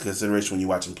that into consideration when you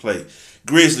watch him play.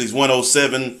 Grizzlies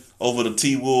 107 over the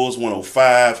T-Wolves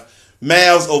 105.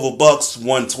 Mavs over Bucks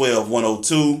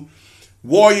 112-102.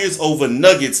 Warriors over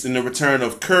Nuggets in the return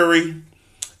of Curry,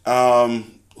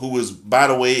 who was, by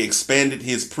the way, expanded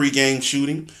his pregame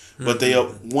shooting. But they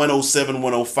up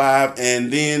 107-105.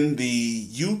 And then the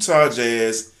Utah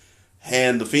Jazz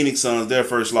hand the Phoenix Suns their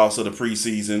first loss of the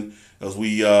preseason as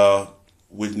we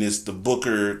witnessed the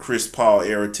Booker, Chris Paul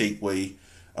era takeaway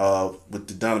with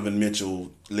the Donovan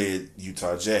Mitchell-led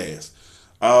Utah Jazz.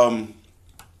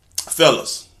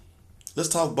 Fellas, let's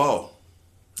talk ball.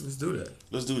 Let's do that.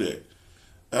 Let's do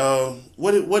that.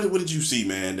 What did you see,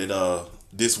 man, that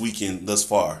this weekend thus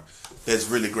far that's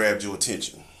really grabbed your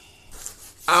attention?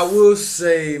 I will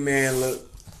say, man, look,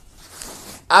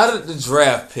 out of the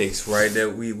draft picks, right,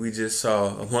 that we just saw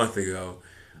a month ago,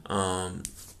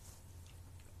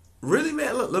 really,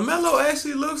 man, look, LaMelo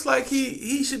actually looks like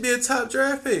he should be a top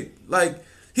draft pick. Like,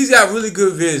 he's got really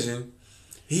good vision.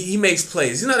 He makes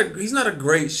plays. He's not a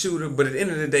great shooter, but at the end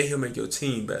of the day, he'll make your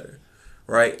team better,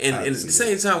 right? And at the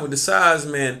same time, with the size,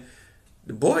 man,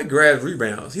 the boy grabs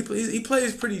rebounds. He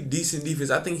plays pretty decent defense.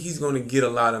 I think he's going to get a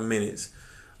lot of minutes.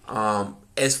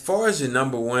 As far as your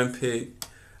number one pick,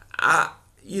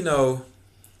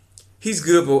 he's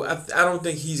good, but I don't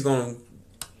think he's going to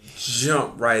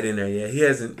jump right in there yet. He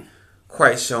hasn't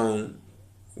quite shown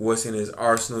what's in his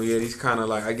arsenal yet. He's kind of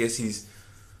like, I guess he's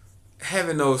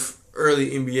having those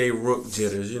early NBA rook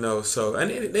jitters, So,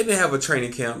 and they didn't have a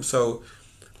training camp, so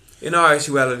in all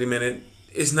actuality, man,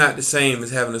 it's not the same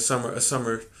as having a summer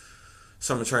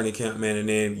training camp, man, and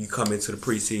then you come into the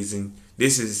preseason.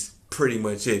 This is pretty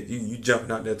much it. You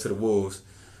jumping out there to the Wolves.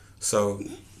 So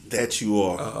that you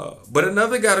are. But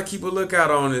another guy to keep a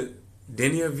lookout on is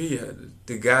Denny Avila,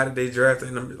 the guy that they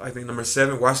drafted, I think number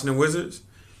 7, Washington Wizards.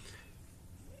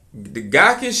 The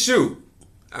guy can shoot.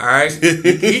 All right,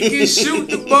 he can shoot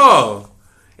the ball,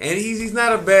 and he's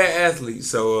not a bad athlete.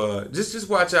 So just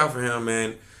watch out for him,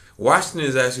 man. Washington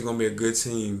is actually gonna be a good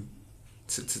team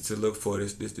to look for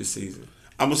this season.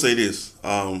 I'm gonna say this: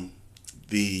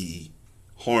 the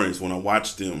Hornets, when I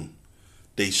watched them,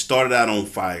 they started out on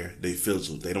fire. They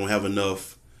fizzled. They don't have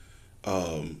enough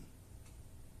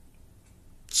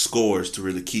scores to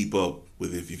really keep up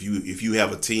with. If you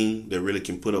have a team that really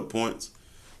can put up points,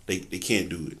 they can't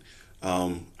do it.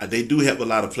 They do have a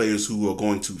lot of players who are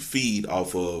going to feed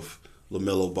off of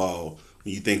LaMelo Ball.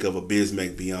 When you think of a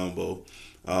Bismack Biyombo,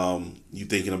 you're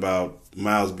thinking about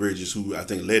Miles Bridges, who I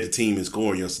think led the team in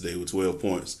scoring yesterday with 12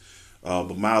 points.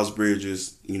 But Miles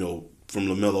Bridges, from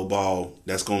LaMelo Ball,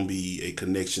 that's going to be a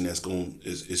connection that's going to,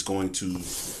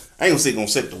 I ain't going to say going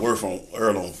to set the world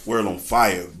on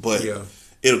fire, but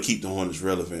it'll keep the Hornets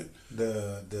relevant.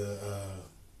 The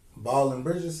Ball and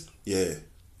Bridges? Yeah.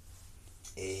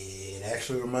 It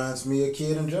actually reminds me of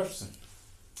Kidd and Jefferson.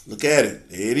 Look at it.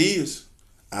 It is.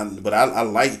 But I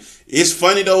like it. It's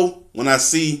funny, though, when I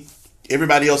see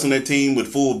everybody else on that team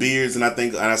with full beards, and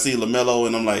I see LaMelo,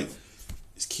 and I'm like,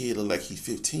 this kid look like he's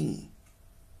 15.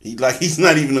 He's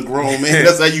not even a grown man.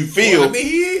 That's how you feel. Well, I mean,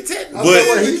 he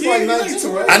He's like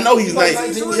 19, right? I know he's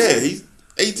 19. 19. Yeah, he's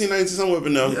 18, 19, somewhere up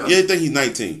in there. Yeah, I think he's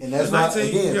 19. And that's why,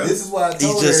 again, this is why I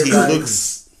told he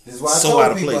looks this is why I so told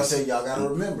out of people, I place. said, y'all got to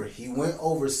remember, he went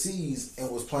overseas and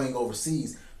was playing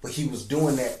overseas, but he was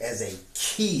doing that as a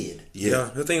kid. Yeah,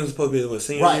 the thing was supposed to be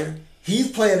senior year.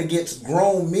 He's playing against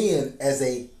grown men as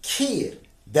a kid.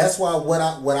 That's why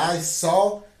what I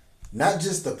saw, not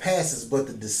just the passes, but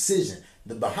the decision.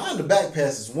 The behind the back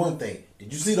pass is one thing.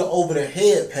 Did you see the over the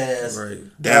head pass? Right.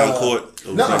 Down court.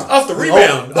 No, off the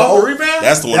rebound. Off the rebound?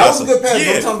 That's the one. That was a good pass.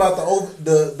 Yeah. I'm talking about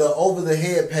the over the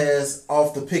head pass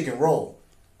off the pick and roll.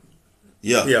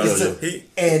 Yeah.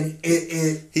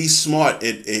 He's smart.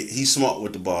 He's smart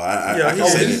with the ball. I can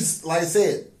say that. Like I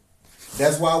said,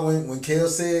 that's why when Kel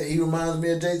said he reminds me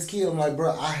of Jason Kidd, I'm like,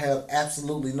 bro, I have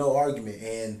absolutely no argument.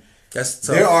 And that's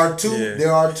tough. there are two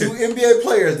NBA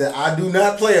players that I do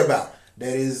not play about.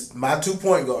 That is my 2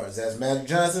 point guards. That's Magic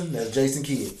Johnson. That's Jason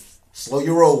Kidd. Slow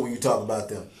your roll when you talk about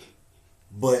them.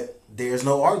 But there's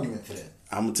no argument for that.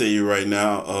 I'm gonna tell you right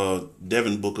now,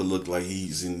 Devin Booker looked like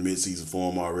he's in midseason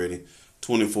form already.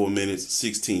 24 minutes,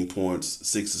 16 points,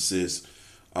 6 assists.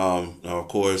 Of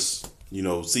course,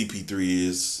 CP3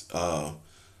 is I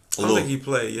don't think he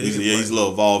played. Yeah, he's a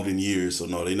little evolved in years, so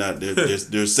no, they're not.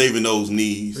 They're saving those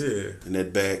knees and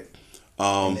that back.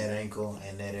 And that ankle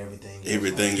and that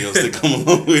everything else that come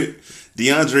along with it.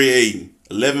 DeAndre Ayton,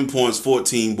 11 points,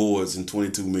 14 boards in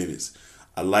 22 minutes.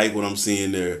 I like what I'm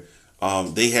seeing there.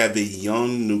 They have a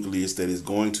young nucleus that is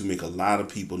going to make a lot of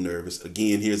people nervous.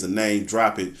 Again, here's a name,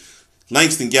 drop it.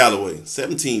 Langston Galloway,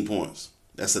 17 points.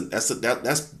 That's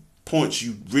points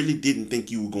you really didn't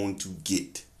think you were going to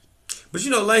get. But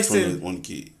Langston from one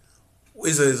kid.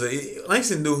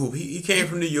 Langston knew who he came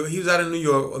from New York. He was out of New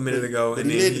York a minute ago, and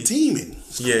he led the team in.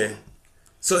 Yeah,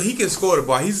 so he can score the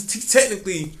ball. He's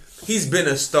technically been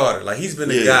a starter. Like he's been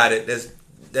a guy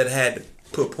that had to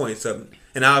put points up,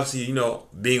 and obviously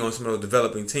being on some of those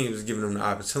developing teams is giving him the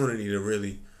opportunity to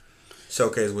really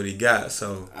showcase what he got.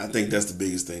 So I think that's the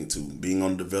biggest thing too. Being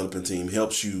on the developing team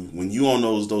helps you when you on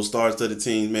those stars to the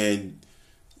team, man.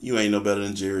 You ain't no better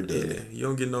than Jared Dudley. Yeah, you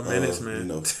don't get no minutes, man.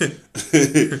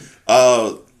 The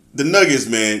Nuggets,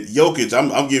 man. Jokic,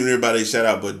 I'm giving everybody a shout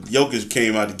out, but Jokic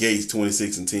came out the gates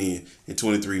 26 and 10 in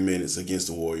 23 minutes against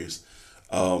the Warriors.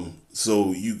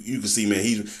 So you can see,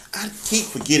 man, I keep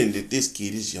forgetting that this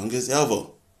kid is young as ever.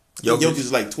 Jokic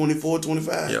is like 24,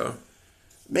 25. Yeah.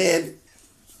 Man,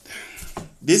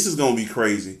 this is going to be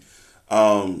crazy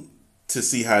to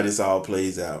see how this all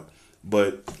plays out.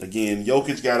 But, again,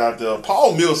 Jokic got out there.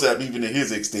 Paul Millsap, even at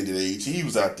his extended age, he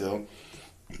was out there.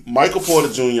 Michael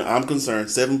Porter Jr., I'm concerned,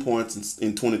 7 points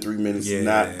in 23 minutes,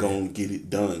 not going to get it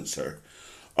done, sir.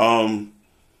 But,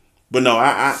 no,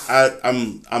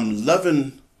 I'm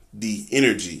loving the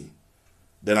energy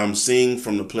that I'm seeing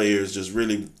from the players, just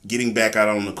really getting back out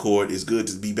on the court. It's good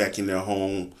to be back in their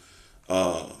home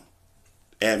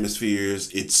atmospheres.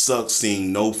 It sucks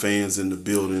seeing no fans in the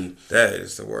building. That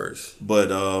is the worst.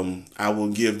 But I will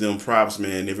give them props,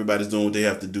 man. Everybody's doing what they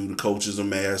have to do. The coaches are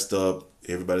masked up.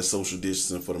 Everybody's social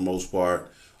distancing for the most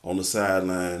part on the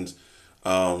sidelines.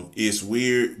 It's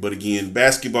weird, but again,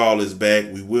 basketball is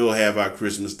back. We will have our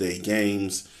Christmas Day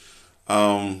games.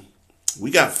 We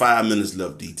got 5 minutes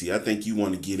left, DT. I think you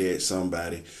want to get at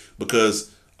somebody because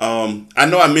I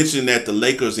know I mentioned that the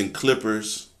Lakers and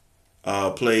Clippers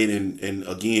played, and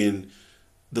again,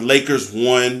 the Lakers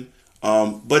won.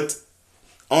 But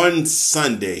on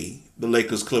Sunday, the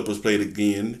Lakers-Clippers played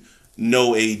again.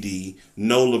 No AD,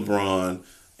 no LeBron,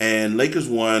 and Lakers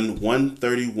won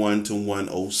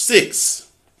 131-106.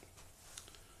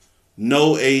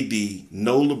 No AD,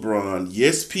 no LeBron.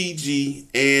 Yes, PG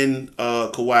and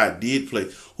Kawhi did play.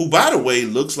 Who, by the way,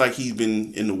 looks like he's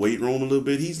been in the weight room a little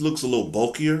bit. He looks a little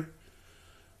bulkier.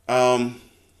 But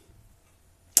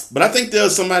I think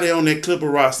there's somebody on that Clipper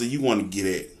roster you want to get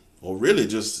at. Or really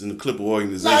just in the Clipper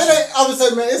organization. I would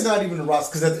say, man, it's not even the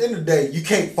roster. Because at the end of the day, you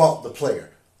can't fault the player.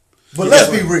 But let's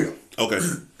be real. Okay.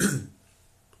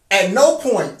 At no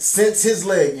point since his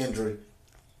leg injury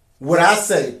would I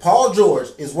say Paul George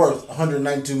is worth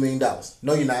 $192 million.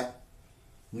 No, you're not.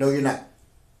 No, you're not.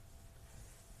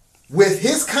 With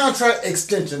his contract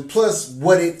extension plus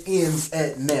what it ends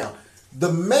at now,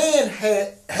 the man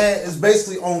is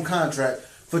basically on contract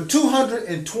for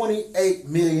 $228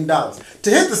 million. To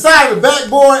hit the side of the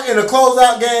backboard in a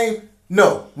closeout game,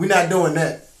 no, we're not doing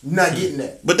that. We're not getting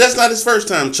that. But that's not his first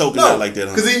time choking out like that,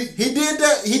 huh? Because he did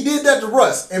that. He did that to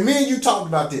Russ, and me and you talked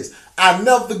about this. I'll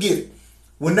never forget it.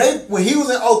 When he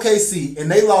was in OKC and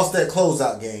they lost that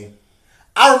closeout game,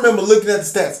 I remember looking at the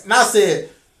stats and I said,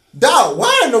 Dog,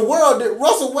 why in the world did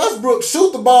Russell Westbrook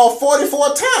shoot the ball 44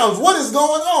 times? What is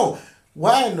going on?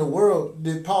 Why in the world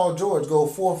did Paul George go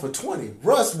 4 for 20?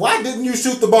 Russ, why didn't you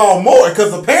shoot the ball more?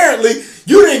 Because apparently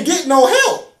you didn't get no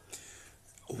help.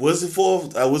 Was it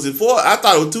 4? I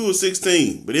thought it was 2 of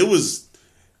 16, but it was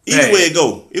either way it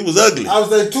go. It was ugly. I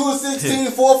was like 2 of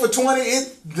 16, 4 for 20.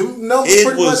 The numbers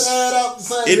pretty much add up the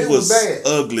same. It was bad.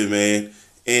 Ugly, man.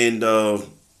 And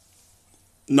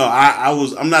no,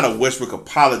 I'm not a Westbrook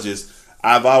apologist.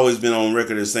 I've always been on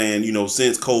record as saying,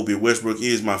 since Kobe, Westbrook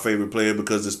is my favorite player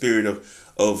because the spirit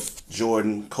of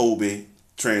Jordan, Kobe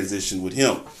transition with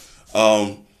him.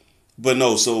 But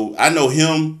no, so I know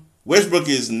him. Westbrook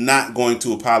is not going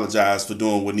to apologize for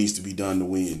doing what needs to be done to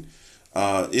win.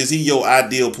 Is he your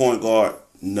ideal point guard?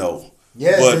 No.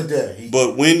 Yes,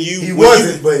 but when he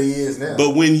is now.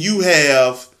 But when you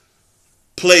have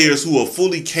players who are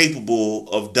fully capable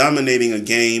of dominating a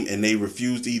game and they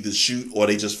refuse to either shoot or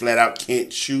they just flat out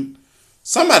can't shoot,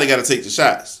 somebody got to take the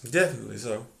shots. Definitely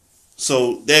so.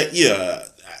 So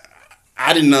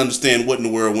I didn't understand what in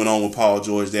the world went on with Paul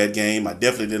George that game. I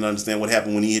definitely didn't understand what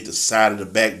happened when he hit the side of the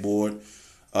backboard.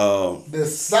 The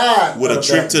side with of a the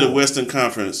trip backboard. to the Western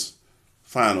Conference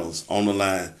Finals on the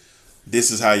line.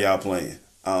 This is how y'all playing.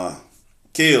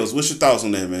 Kels, what's your thoughts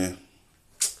on that, man?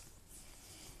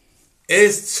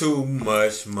 It's too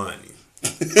much money.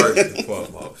 First and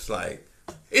foremost. Like,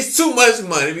 it's too much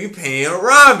money to be paying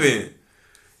Robin.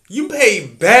 You pay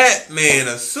Batman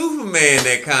or Superman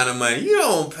that kind of money. You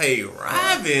don't pay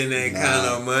Robin that kind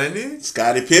of money.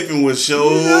 Scottie Pippen would he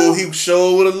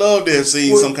sure would have loved to have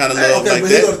seen some kind of love like that.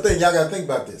 Here's the thing. Y'all got to think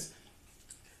about this.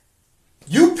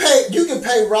 You can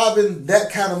pay Robin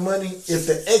that kind of money if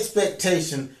the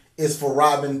expectation is for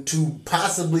Robin to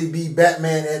possibly be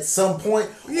Batman at some point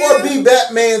or be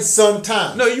Batman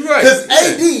sometime. No, you're right. Because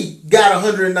AD got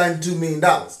 $192 million.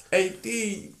 AD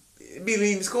be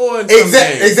leading scoring.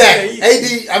 Exactly.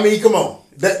 AD, I mean, come on.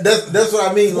 That's what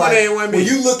I mean. Like, when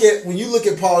you look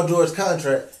at Paul George's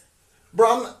contract,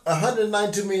 bro,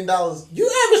 $192 million. You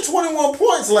averaged 21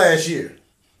 points last year.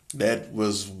 That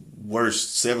was worse,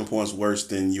 7 points worse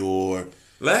than your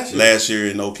last year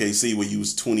in OKC where you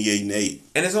was 28-8.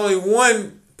 And it's only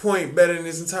 1 point better than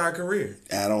his entire career.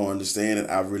 I don't understand it.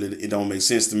 It don't make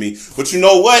sense to me. But you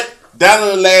know what? Down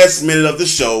in the last minute of the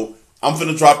show, I'm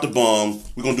finna drop the bomb.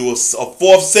 We're gonna do a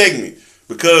fourth segment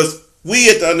because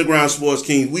we at the Underground Sports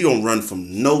Kings, we don't run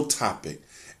from no topic.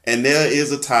 And there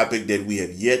is a topic that we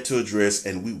have yet to address,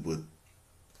 and we would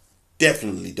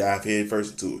definitely dive head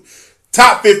first into it.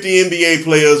 Top 50 NBA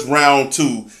players round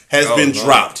 2 has been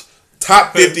dropped.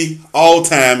 Top 50 all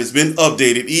time has been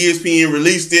updated. ESPN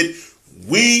released it.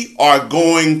 We are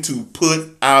going to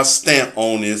put our stamp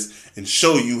on this and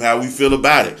show you how we feel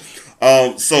about it.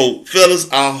 So,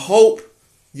 fellas, I hope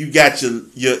you got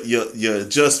your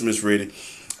adjustments ready.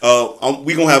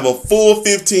 We're going to have a full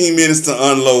 15 minutes to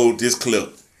unload this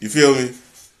clip. You feel me?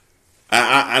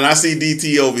 And I see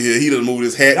DT over here. He done moved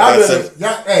his hat.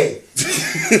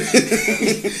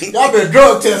 Y'all better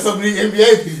drug test some of these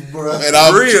NBA people, bro. And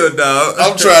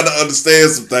I'm trying to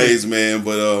understand some things, man.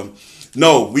 But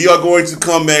no, we are going to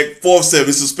come back. Fourth segment.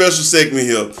 It's a special segment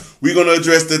here. We're going to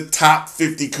address the top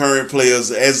 50 current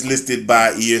players as listed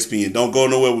by ESPN. Don't go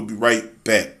nowhere. We'll be right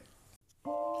back.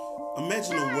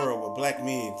 Imagine a world where black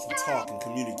men can talk and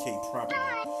communicate properly,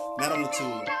 not only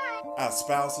to our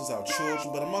spouses, our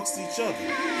children, but amongst each other.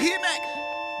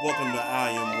 Welcome to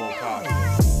I Am Woe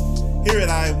Podcast. Here at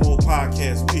I Am Woe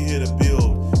Podcast, we're here to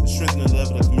build and strengthen the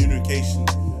level of communication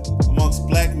amongst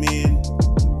black men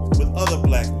with other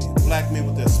black men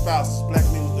with their spouses, black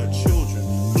men with their children,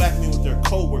 black men with their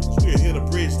co-workers. We are here to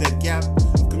bridge that gap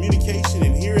of communication,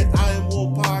 and here at I Am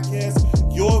Woe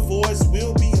Podcast, your voice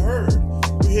will be heard.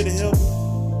 We're here to help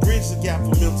bridge the gap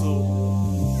for mental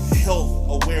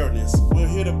health awareness. We're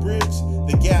here to bridge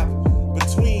the gap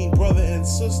between brother and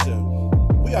sister.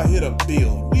 We are here to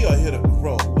build. We are here to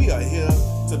grow. We are here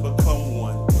to become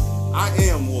one. I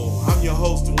am Woe. I'm your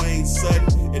host, Dwayne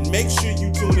Sutton, and make sure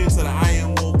you tune into the I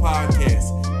Am Woe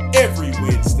Podcast every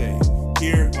Wednesday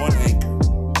here on Anchor.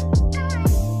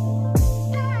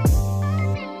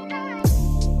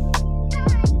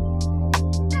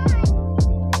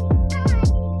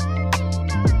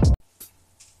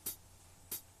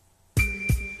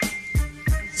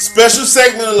 Special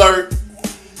segment alert.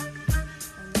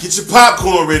 Get your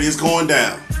popcorn ready. It's going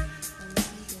down.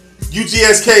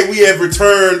 UGSK, we have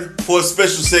returned for a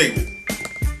special segment.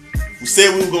 We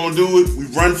said we were going to do it. We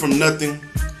run from nothing.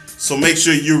 So make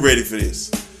sure you're ready for this.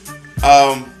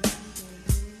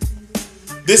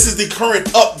 This is the current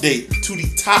update to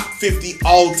the top 50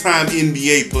 all-time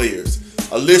NBA players.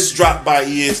 A list dropped by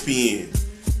ESPN.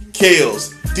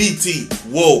 Kales, DT,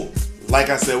 whoa. Like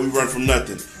I said, we run from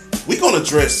nothing. We're going to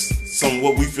address some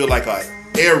what we feel like are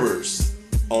errors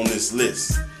on this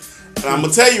list. And I'm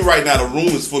going to tell you right now, the room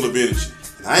is full of energy.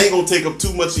 And I ain't going to take up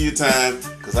too much of your time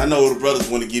because I know the brothers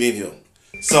want to get in here.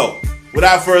 So,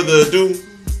 without further ado,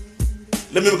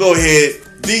 let me go ahead.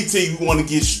 DT, we want to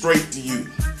get straight to you.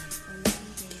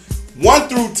 1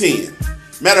 through 10.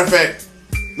 Matter of fact,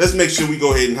 let's make sure we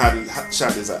go ahead and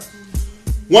shout this out.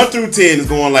 1 through 10 is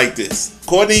going like this.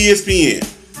 According to ESPN,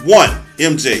 1,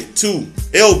 MJ. 2,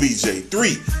 LBJ.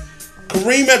 3,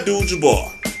 Kareem Abdul-Jabbar.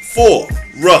 4,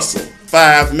 Russell.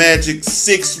 5, Magic.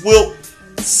 6, Wilt.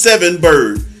 7,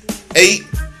 Bird. 8,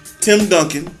 Tim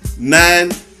Duncan.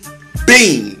 9,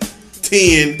 Bean.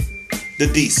 10, the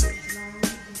Diesel.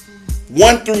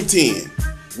 1 through 10.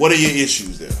 What are your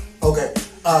issues there? Okay.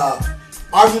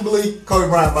 Arguably, Kobe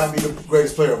Bryant might be the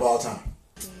greatest player of all time.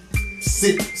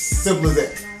 Simple as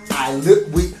that.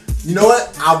 You know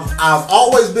what? I've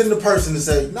always been the person to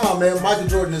say, no, man, Michael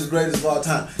Jordan is the greatest of all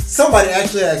time. Somebody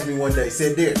actually asked me one day,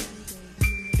 said, did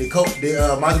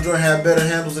Michael Jordan have better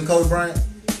handles than Kobe Bryant?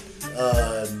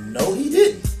 No, he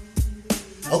didn't.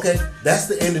 Okay, that's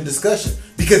the end of discussion.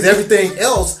 Because everything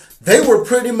else, they were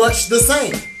pretty much the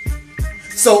same.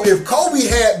 So if Kobe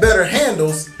had better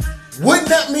handles, wouldn't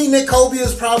that mean that Kobe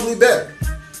is probably better?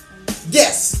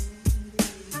 Yes.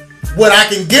 What I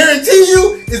can guarantee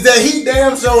you is that he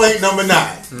damn sure ain't number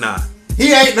 9. Nah.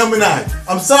 He ain't number 9.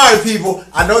 I'm sorry, people.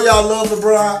 I know y'all love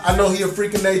LeBron. I know he a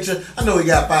freak of nature. I know he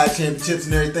got 5 championships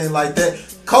and everything like that.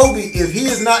 Kobe, if he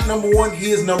is not number 1,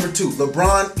 he is number 2.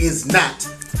 LeBron is not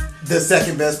the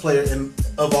second best player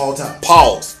of all time.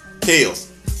 Pause. Kales,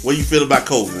 what do you feel about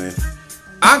Kobe, man?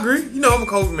 I agree. You know, I'm a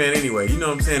Kobe man anyway. You know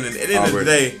what I'm saying? And at the end of the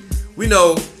day, we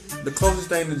know the closest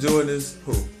thing to Jordan is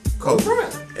who? Kobe.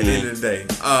 At the end of the day.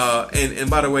 And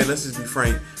by the way, let's just be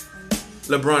frank.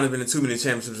 LeBron has been in too many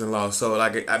championships and lost. So,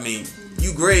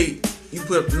 you great. You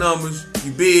put up numbers.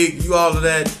 You big. You all of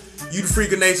that. You the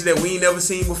freak of nature that we ain't never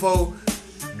seen before.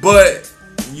 But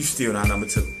you still not number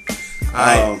 2.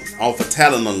 Off of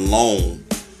talent alone,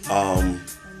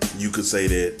 you could say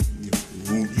that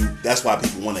that's why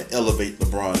people want to elevate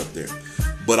LeBron up there.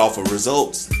 But off of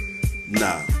results,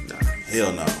 nah,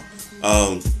 hell no.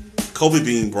 Kobe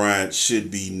Bean Bryant should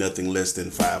be nothing less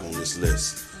than 5 on this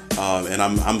list. And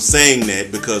I'm saying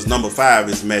that because number 5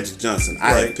 is Magic Johnson.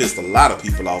 I have pissed a lot of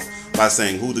people off by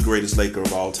saying who the greatest Laker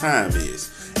of all time is.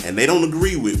 And they don't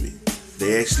agree with me.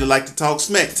 They actually like to talk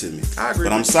smack to me. I agree.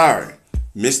 But I'm sorry.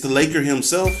 Mr. Laker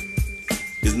himself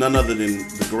is none other than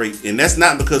the great. And that's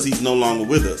not because he's no longer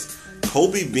with us.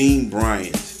 Kobe Bean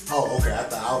Bryant. Oh, okay. I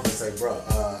thought I was going to say, bro,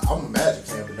 I'm a Magic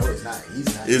fan, but no, it's not. He's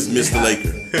not. It's Mr.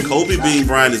 Laker. Kobe Bean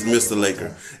Bryant is Mr.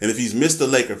 Laker. And if he's Mr.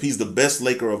 Laker, if he's the best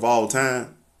Laker of all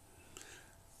time,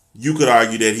 you could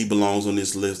argue that he belongs on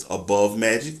this list above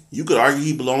Magic. You could argue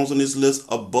he belongs on this list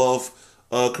above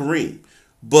Kareem.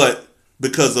 But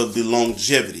because of the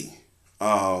longevity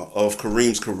of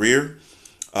Kareem's career,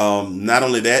 not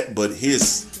only that, but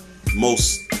his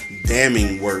most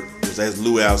damning work was as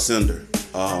Louis Alcindor.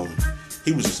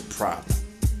 He was just a problem.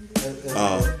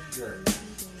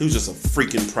 He was just a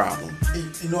freaking problem.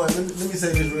 You know what? Let me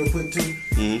say this real quick too,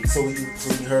 so we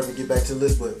can hurry and get back to the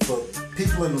list. But for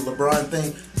people in the LeBron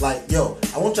thing,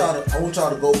 I want y'all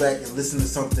to go back and listen to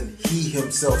something he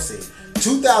himself said.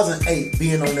 2008,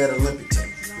 being on that Olympic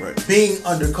team, being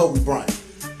under Kobe Bryant.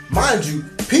 Mind you,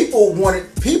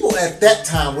 people at that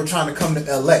time were trying to come to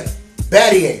LA.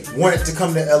 Battier wanted to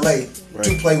come to LA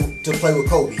to play with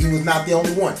Kobe. He was not the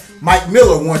only one. Mike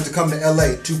Miller wanted to come to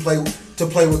LA to play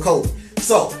with Kobe.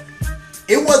 So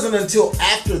it wasn't until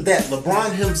after that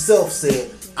LeBron himself said,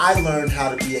 "I learned how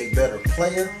to be a better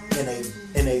player and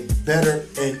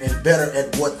better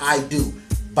at what I do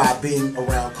by being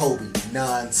around Kobe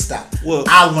nonstop. Well,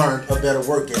 I learned a better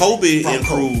work ethic." Kobe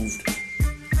improved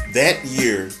that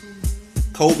year.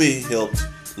 Kobe helped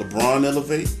LeBron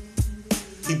elevate.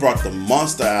 He brought the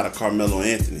monster out of Carmelo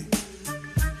Anthony.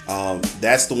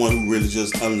 That's the one who really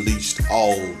just unleashed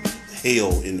all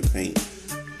hell in the paint.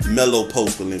 Melo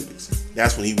post-Olympics.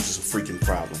 That's when he was just a freaking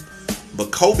problem.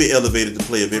 But Kobe elevated the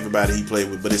play of everybody he played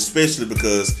with, but especially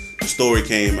because the story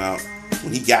came out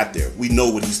when he got there. We know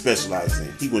what he specializes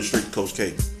in. He went straight to Coach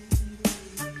K.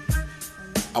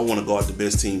 I want to guard the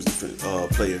best team's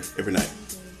player every night.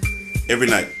 Every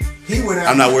night.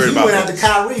 I'm not worried about that. He went out to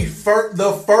Kyrie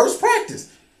the first practice.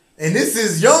 And this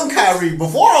is young Kyrie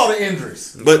before all the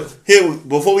injuries. But here,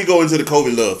 before we go into the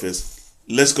Kobe love fest,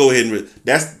 let's go ahead and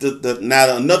that's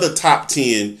now another top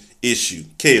 10 issue.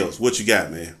 Chaos, what you got,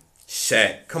 man?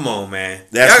 Shaq, come on, man.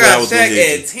 That's y'all got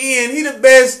Shaq at 10. He the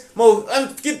best,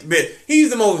 forget the best. He's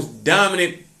the most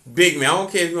dominant big man. I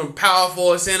don't care if you want power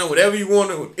forward, center, whatever you want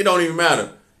to. It don't even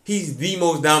matter. He's the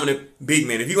most dominant big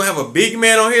man. If you're going to have a big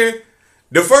man on here,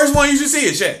 the first one you should see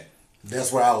is Shaq.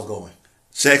 That's where I was going.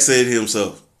 Shaq said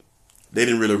himself, they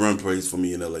didn't really run plays for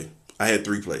me in LA. I had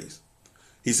 3 plays.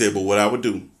 He said, but what I would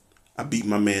do, I beat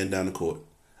my man down the court.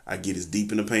 I get as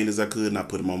deep in the paint as I could, and I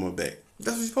put him on my back.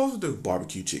 That's what you're supposed to do.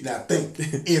 Barbecue chicken. Now think,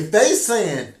 if they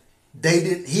saying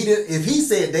if he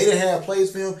said they didn't have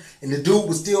plays for him, and the dude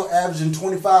was still averaging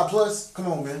 25 plus, come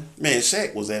on, man. Man,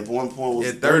 Shaq was at one point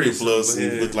was 30 plus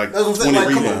and with like That's what I'm 20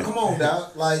 saying. Like, rebounds. come on,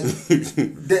 dog. Like,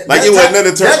 It wasn't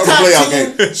nothing to turn on the playoff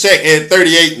game. Shaq had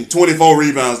 38 and 24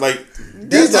 rebounds. Like,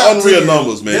 these are unreal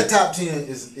numbers, man. That top 10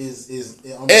 is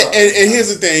and here's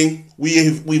the thing.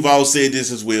 We've all said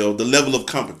this as well. The level of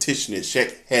competition that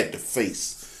Shaq had to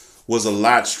face was a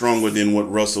lot stronger than what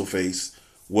Russell faced.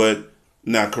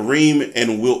 Now, Kareem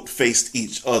and Wilt faced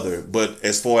each other, but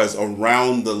as far as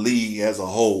around the league as a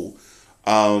whole,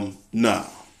 ain't no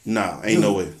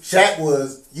way. Shaq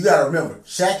was, you got to remember,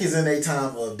 Shaq is in a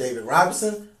time of David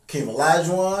Robinson, Kim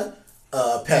Olajuwon,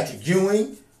 Patrick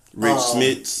Ewing, Rich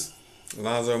Smits,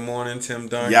 Lonzo Mourning, Tim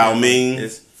Duncan. Yao Ming.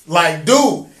 Like,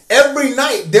 dude, every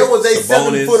night there was a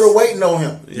Sabonis. 7-footer waiting on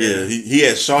him. Yeah, he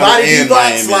had Charlotte and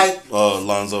Miami,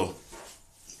 Lonzo.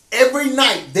 Every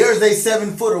night there's a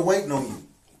 7-footer waiting on you.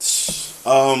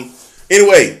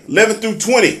 Anyway, 11 through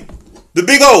 20. The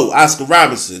big O, Oscar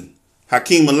Robertson.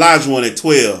 Hakeem Olajuwon at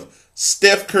 12.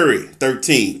 Steph Curry,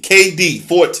 13. KD,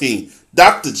 14.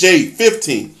 Dr. J,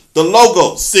 15. The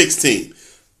Logo, 16.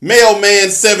 Mailman,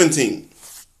 17.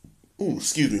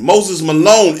 Moses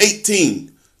Malone,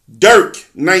 18. Dirk,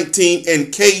 19. And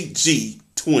KG,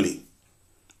 20.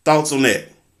 Thoughts on that?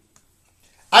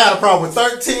 I got a problem with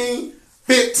 13,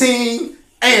 15,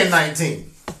 and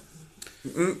 19.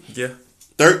 Yeah.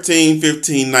 13,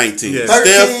 15, 19. Yeah.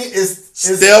 13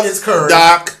 is Curry.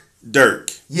 Doc, Dirk.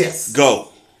 Yes. Go.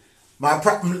 My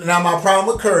problem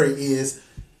with Curry is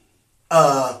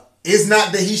it's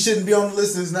not that he shouldn't be on the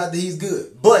list. It's not that he's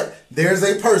good. But there's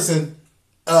a person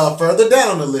further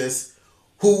down the list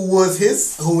who is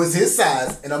his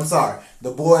size, and I'm sorry,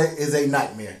 the boy is a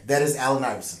nightmare. That is Allen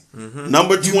Iverson. Mm-hmm.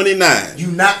 Number 29.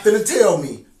 You not finna tell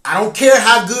me. I don't care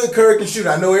how good Curry can shoot.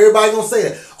 I know everybody gonna say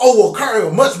that. Oh, well, Curry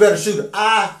a much better shooter.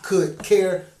 I could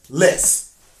care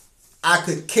less.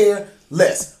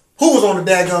 Who was on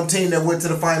the daggum team that went to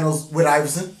the finals with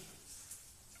Iverson?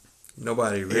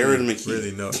 Nobody Aaron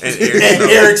really McKee. knows. And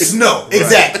Eric Snow.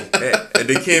 Exactly. And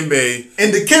Dikembe.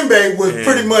 And Dikembe was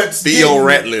pretty much Theo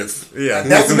Ratliff. Yeah.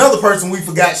 That's another person we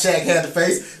forgot Shaq had to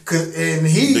face.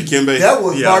 Dikembe. That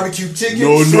was barbecue chicken,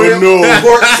 No.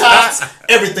 pork chops,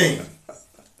 everything.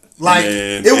 Like,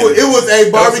 Man, it was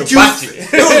a barbecue.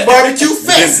 It was barbecue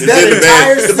fest.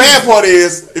 The bad part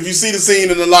is, if you see the scene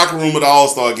in the locker room of the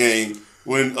All-Star game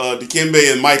when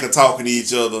Dikembe and Mike are talking to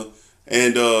each other,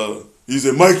 and he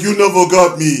said, "Mike, you never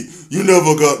got me. You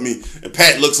never got me." And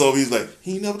Pat looks over. He's like,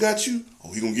 "He never got you?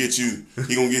 Oh, he gonna get you.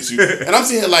 He gonna get you." And I'm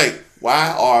sitting here like, why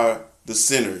are the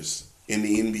centers in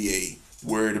the NBA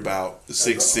worried about the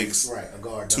 6'6",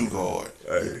 two guard,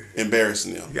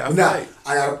 embarrassing them? Now,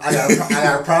 I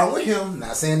got a problem with him.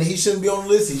 Not saying that he shouldn't be on the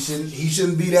list. He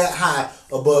shouldn't be that high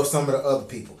above some of the other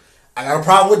people. I got a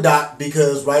problem with Doc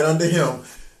because right under him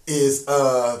is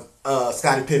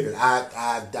Scottie Pippen. I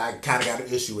kind of got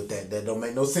an issue with that. That don't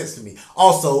make no sense to me.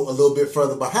 Also, a little bit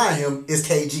further behind him is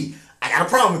KG. I got a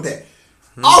problem with that.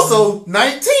 Mm-hmm. Also,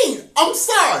 19. I'm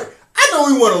sorry. I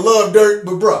know we want to love Dirk,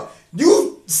 but bro,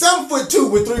 you 7'2"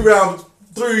 with 3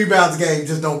 rebounds a game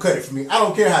just don't cut it for me. I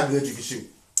don't care how good you can shoot.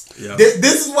 Yeah.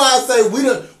 This is why I say we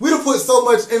done put so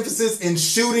much emphasis in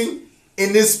shooting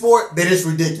in this sport that it's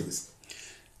ridiculous.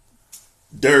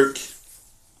 Dirk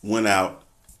went out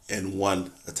and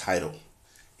won a title.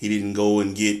 He didn't go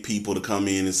and get people to come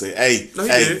in and say, hey,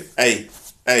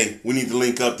 we need to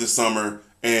link up this summer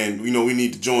and we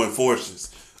need to join forces.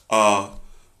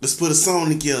 Let's put a song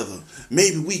together.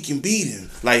 Maybe we can beat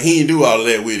him. Like, he didn't do all of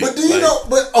that with it. But do you know?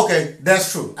 But okay,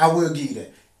 that's true. I will give you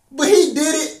that. But he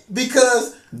did it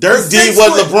because Dirk did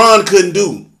what LeBron couldn't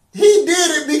do. He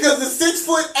did it because the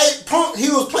 6'8" punk he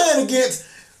was playing against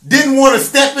didn't want to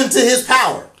step into his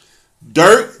power.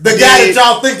 Dirk, the guy that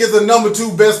y'all think is the number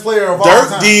 2 best player of all time.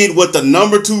 Dirk did what the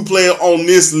number 2 player on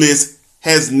this list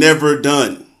has never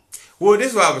done. Well,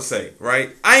 this is what I would say, right?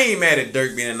 I ain't mad at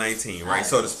Dirk being 19, right,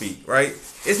 so to speak, right?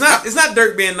 It's not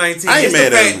Dirk being 19. It's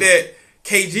the fact that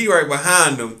KG right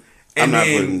behind him, and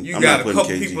then you got a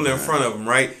couple people in front of him,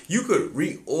 right? You could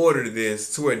reorder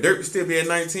this to where Dirk still be at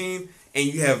 19, and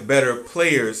you have better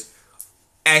players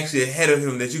actually ahead of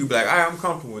him that you could be like, all right, I'm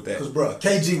comfortable with that. Because, bro,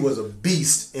 KG was a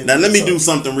beast. Now, let me do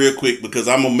something real quick because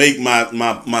I'm going to make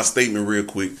my statement real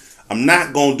quick. I'm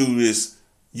not going to do this.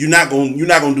 You're not going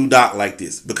to do Doc like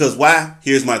this. Because why?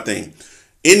 Here's my thing.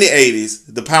 In the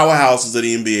 80s, the powerhouses of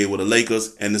the NBA were the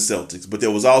Lakers and the Celtics. But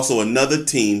there was also another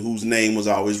team whose name was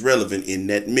always relevant in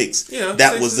that mix. Yeah,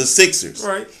 that was the Sixers.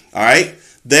 Right. All right?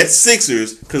 That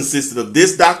Sixers consisted of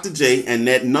this Dr. J and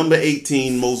that number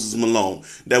 18 Moses Malone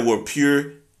that were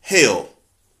pure hell.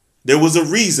 There was a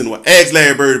reason why. Ask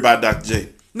Larry Bird about Dr. J.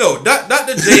 No,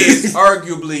 Dr. J is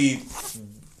arguably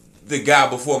the guy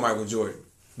before Michael Jordan,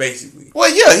 basically.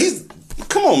 Well, yeah, he's...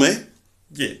 Come on, man.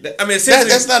 Yeah, I mean,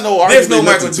 that's not no argument. There's no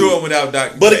Michael Jordan without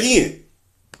Dr. But J. again,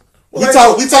 we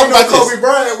talk about Kobe this.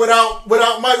 Bryant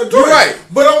without Michael Jordan.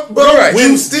 You're right. But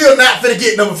you still not finna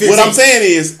get number 15. What I'm saying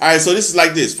is, all right, so this is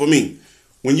like this for me.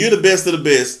 When you're the best of the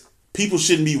best, people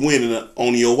shouldn't be winning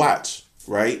on your watch,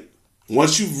 right?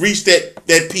 Once you've reached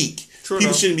that peak,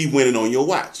 people shouldn't be winning on your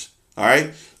watch. All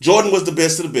right? Jordan was the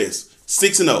best of the best,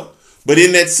 6-0. But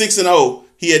in that 6-0,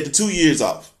 he had the 2 years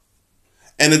off.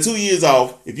 And the 2 years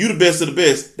off, if you the best of the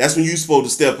best, that's when you're supposed to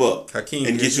step up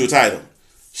and get you a title.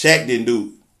 Shaq didn't do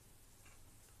it.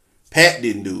 Pat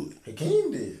didn't do it.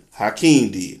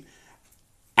 Hakeem did.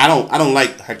 I don't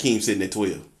like Hakeem sitting at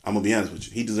 12. I'm gonna be honest with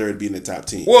you. He deserved to be in the top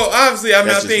 10. Well, obviously, I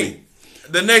mean, I think me.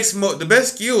 the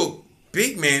best skilled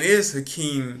big man is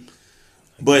Hakeem.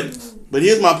 But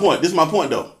here's my point. This is my point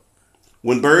though.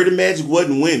 When Bird and Magic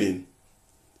wasn't winning,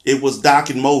 it was Doc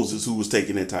and Moses who was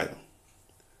taking that title.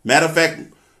 Matter of fact,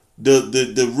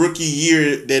 the rookie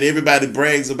year that everybody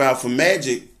brags about for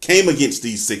Magic came against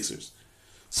these Sixers.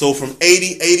 So from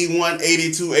 80, 81,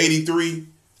 82, 83,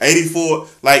 84,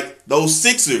 like those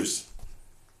Sixers,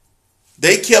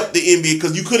 they kept the NBA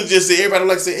because you could have just said, everybody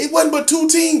like to say, it wasn't but 2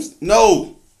 teams.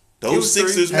 No. Those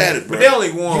Sixers mattered, bro. But they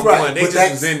only won one. They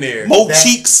just was in there.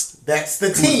 Cheeks. That's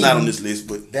the team. Not on this list,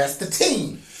 but that's the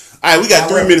team. All right, we got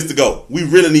 3 minutes to go. We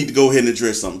really need to go ahead and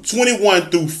address something. 21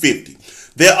 through 50.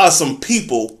 There are some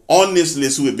people on this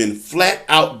list who have been flat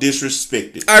out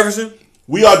disrespected. Iverson.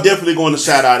 We are definitely going to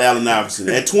shout out Allen Iverson.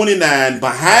 At 29,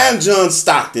 behind John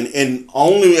Stockton and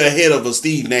only ahead of a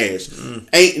Steve Nash.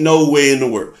 Ain't no way in the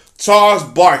world. Charles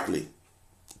Barkley.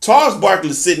 Charles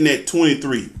Barkley sitting at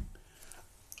 23.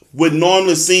 Would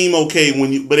normally seem okay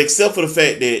but except for the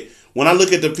fact that when I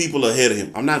look at the people ahead of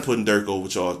him, I'm not putting Dirk over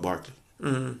Charles Barkley.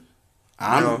 I'm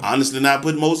honestly not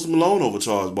putting Moses Malone over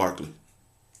Charles Barkley.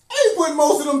 I ain't putting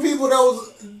most of them people that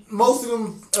was most of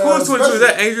them. Who was 22? Is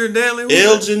that Adrian Danley?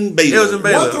 Elgin Baylor.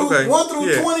 1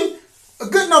 through 20. A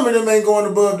good number of them ain't going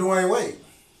above Dwayne Wade.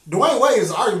 Dwayne Wade is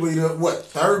arguably the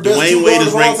third best. Dwayne Wade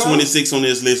is ranked 26 on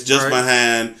this list, just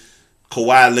behind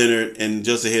Kawhi Leonard and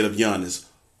just ahead of Giannis.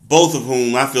 Both of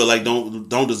whom I feel like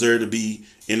don't deserve to be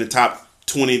in the top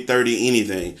 20, 30,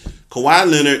 anything. Kawhi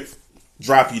Leonard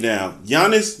drop you down.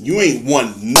 Giannis, you ain't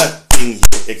won nothing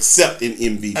except an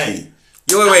MVP. Hey.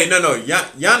 Wait, no.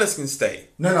 Giannis can stay.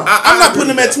 No. I'm not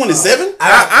putting him at 27.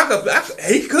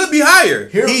 He could be higher.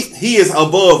 He is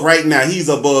above right now. He's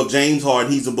above James Harden.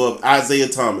 He's above Isaiah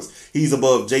Thomas. He's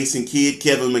above Jason Kidd,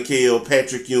 Kevin McHale,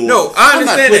 Patrick Ewing. No, I understand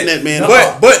I'm not putting that man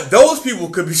above. But those people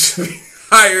could be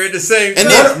higher at the same time.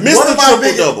 And then Mr.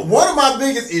 Triple-Double. One of my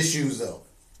biggest issues, though,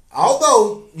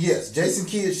 although, yes, Jason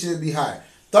Kidd should be higher.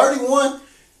 31,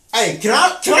 hey, can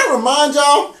I remind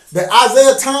y'all that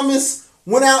Isaiah Thomas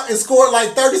went out and scored like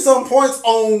 30-something points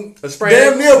on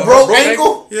damn near broke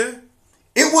ankle? Yeah.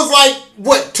 It was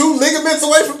like, 2 ligaments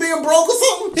away from being broke or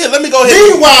something? Yeah, let me go ahead.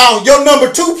 Meanwhile, your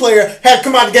number 2 player had to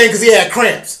come out the game because he had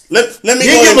cramps. Let me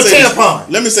go ahead and say this.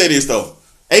 Let me say this, though.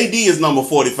 AD is number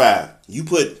 45. You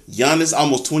put Giannis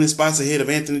almost 20 spots ahead of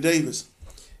Anthony Davis.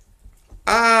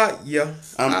 Yeah.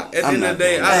 At the end of the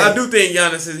day, I do think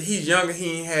Giannis he's younger.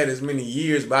 He ain't had as many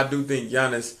years, but I do think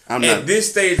Giannis at this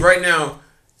stage right now,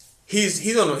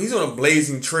 he's on a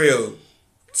blazing trail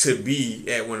to be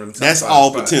at one of them top That's 5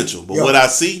 all spots. potential. But what I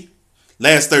see,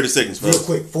 last 30 seconds, real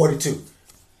quick, 42.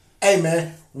 Hey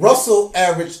man, Russell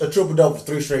averaged a triple-double for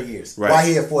 3 straight years. Right. Why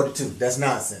he at 42? That's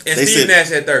nonsense. And Steve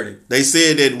Nash at 30. They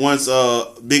said that once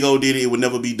Big O did it, it would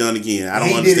never be done again. I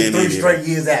don't understand that. He did it 3 straight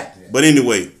years after that. But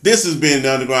anyway, this has been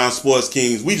the Underground Sports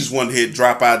Kings. We just wanted to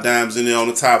drop our dimes in there on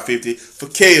the top 50. For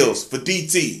Kales, for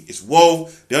DT, it's Woe,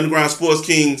 the Underground Sports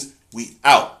Kings. We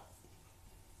out.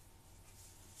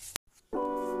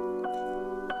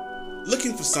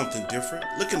 Looking for something different?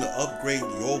 Looking to upgrade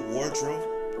your wardrobe?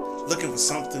 Looking for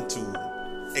something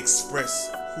to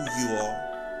express who you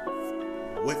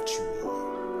are, what you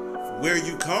are, where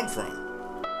you come from?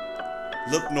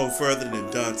 Look no further than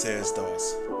Dantes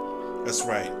Doss. That's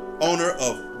right, owner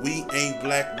of We Ain't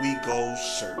Black, We Gold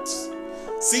shirts.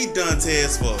 See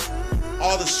Dantes for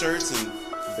all the shirts and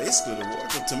basically the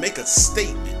wardrobe to make a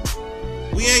statement.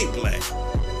 We ain't black.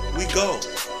 We gold.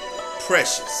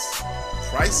 Precious.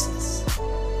 Priceless.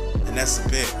 And that's a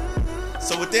bet.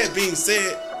 So with that being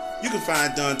said, you can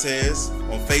find Dantes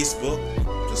on Facebook.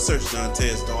 Just search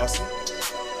Dantes Dawson.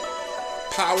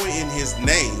 Power in His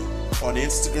Name on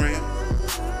Instagram.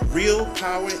 Real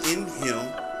Power in Him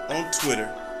on Twitter.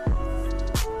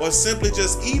 Or simply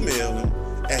just email him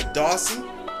at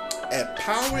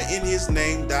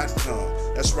Dawson@powerinhisname.com.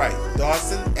 That's right,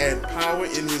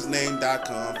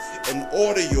 Dawson@powerinhisname.com, and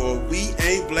order your We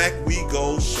Ain't Black, We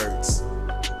Gold shirts.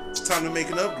 It's time to make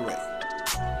an upgrade.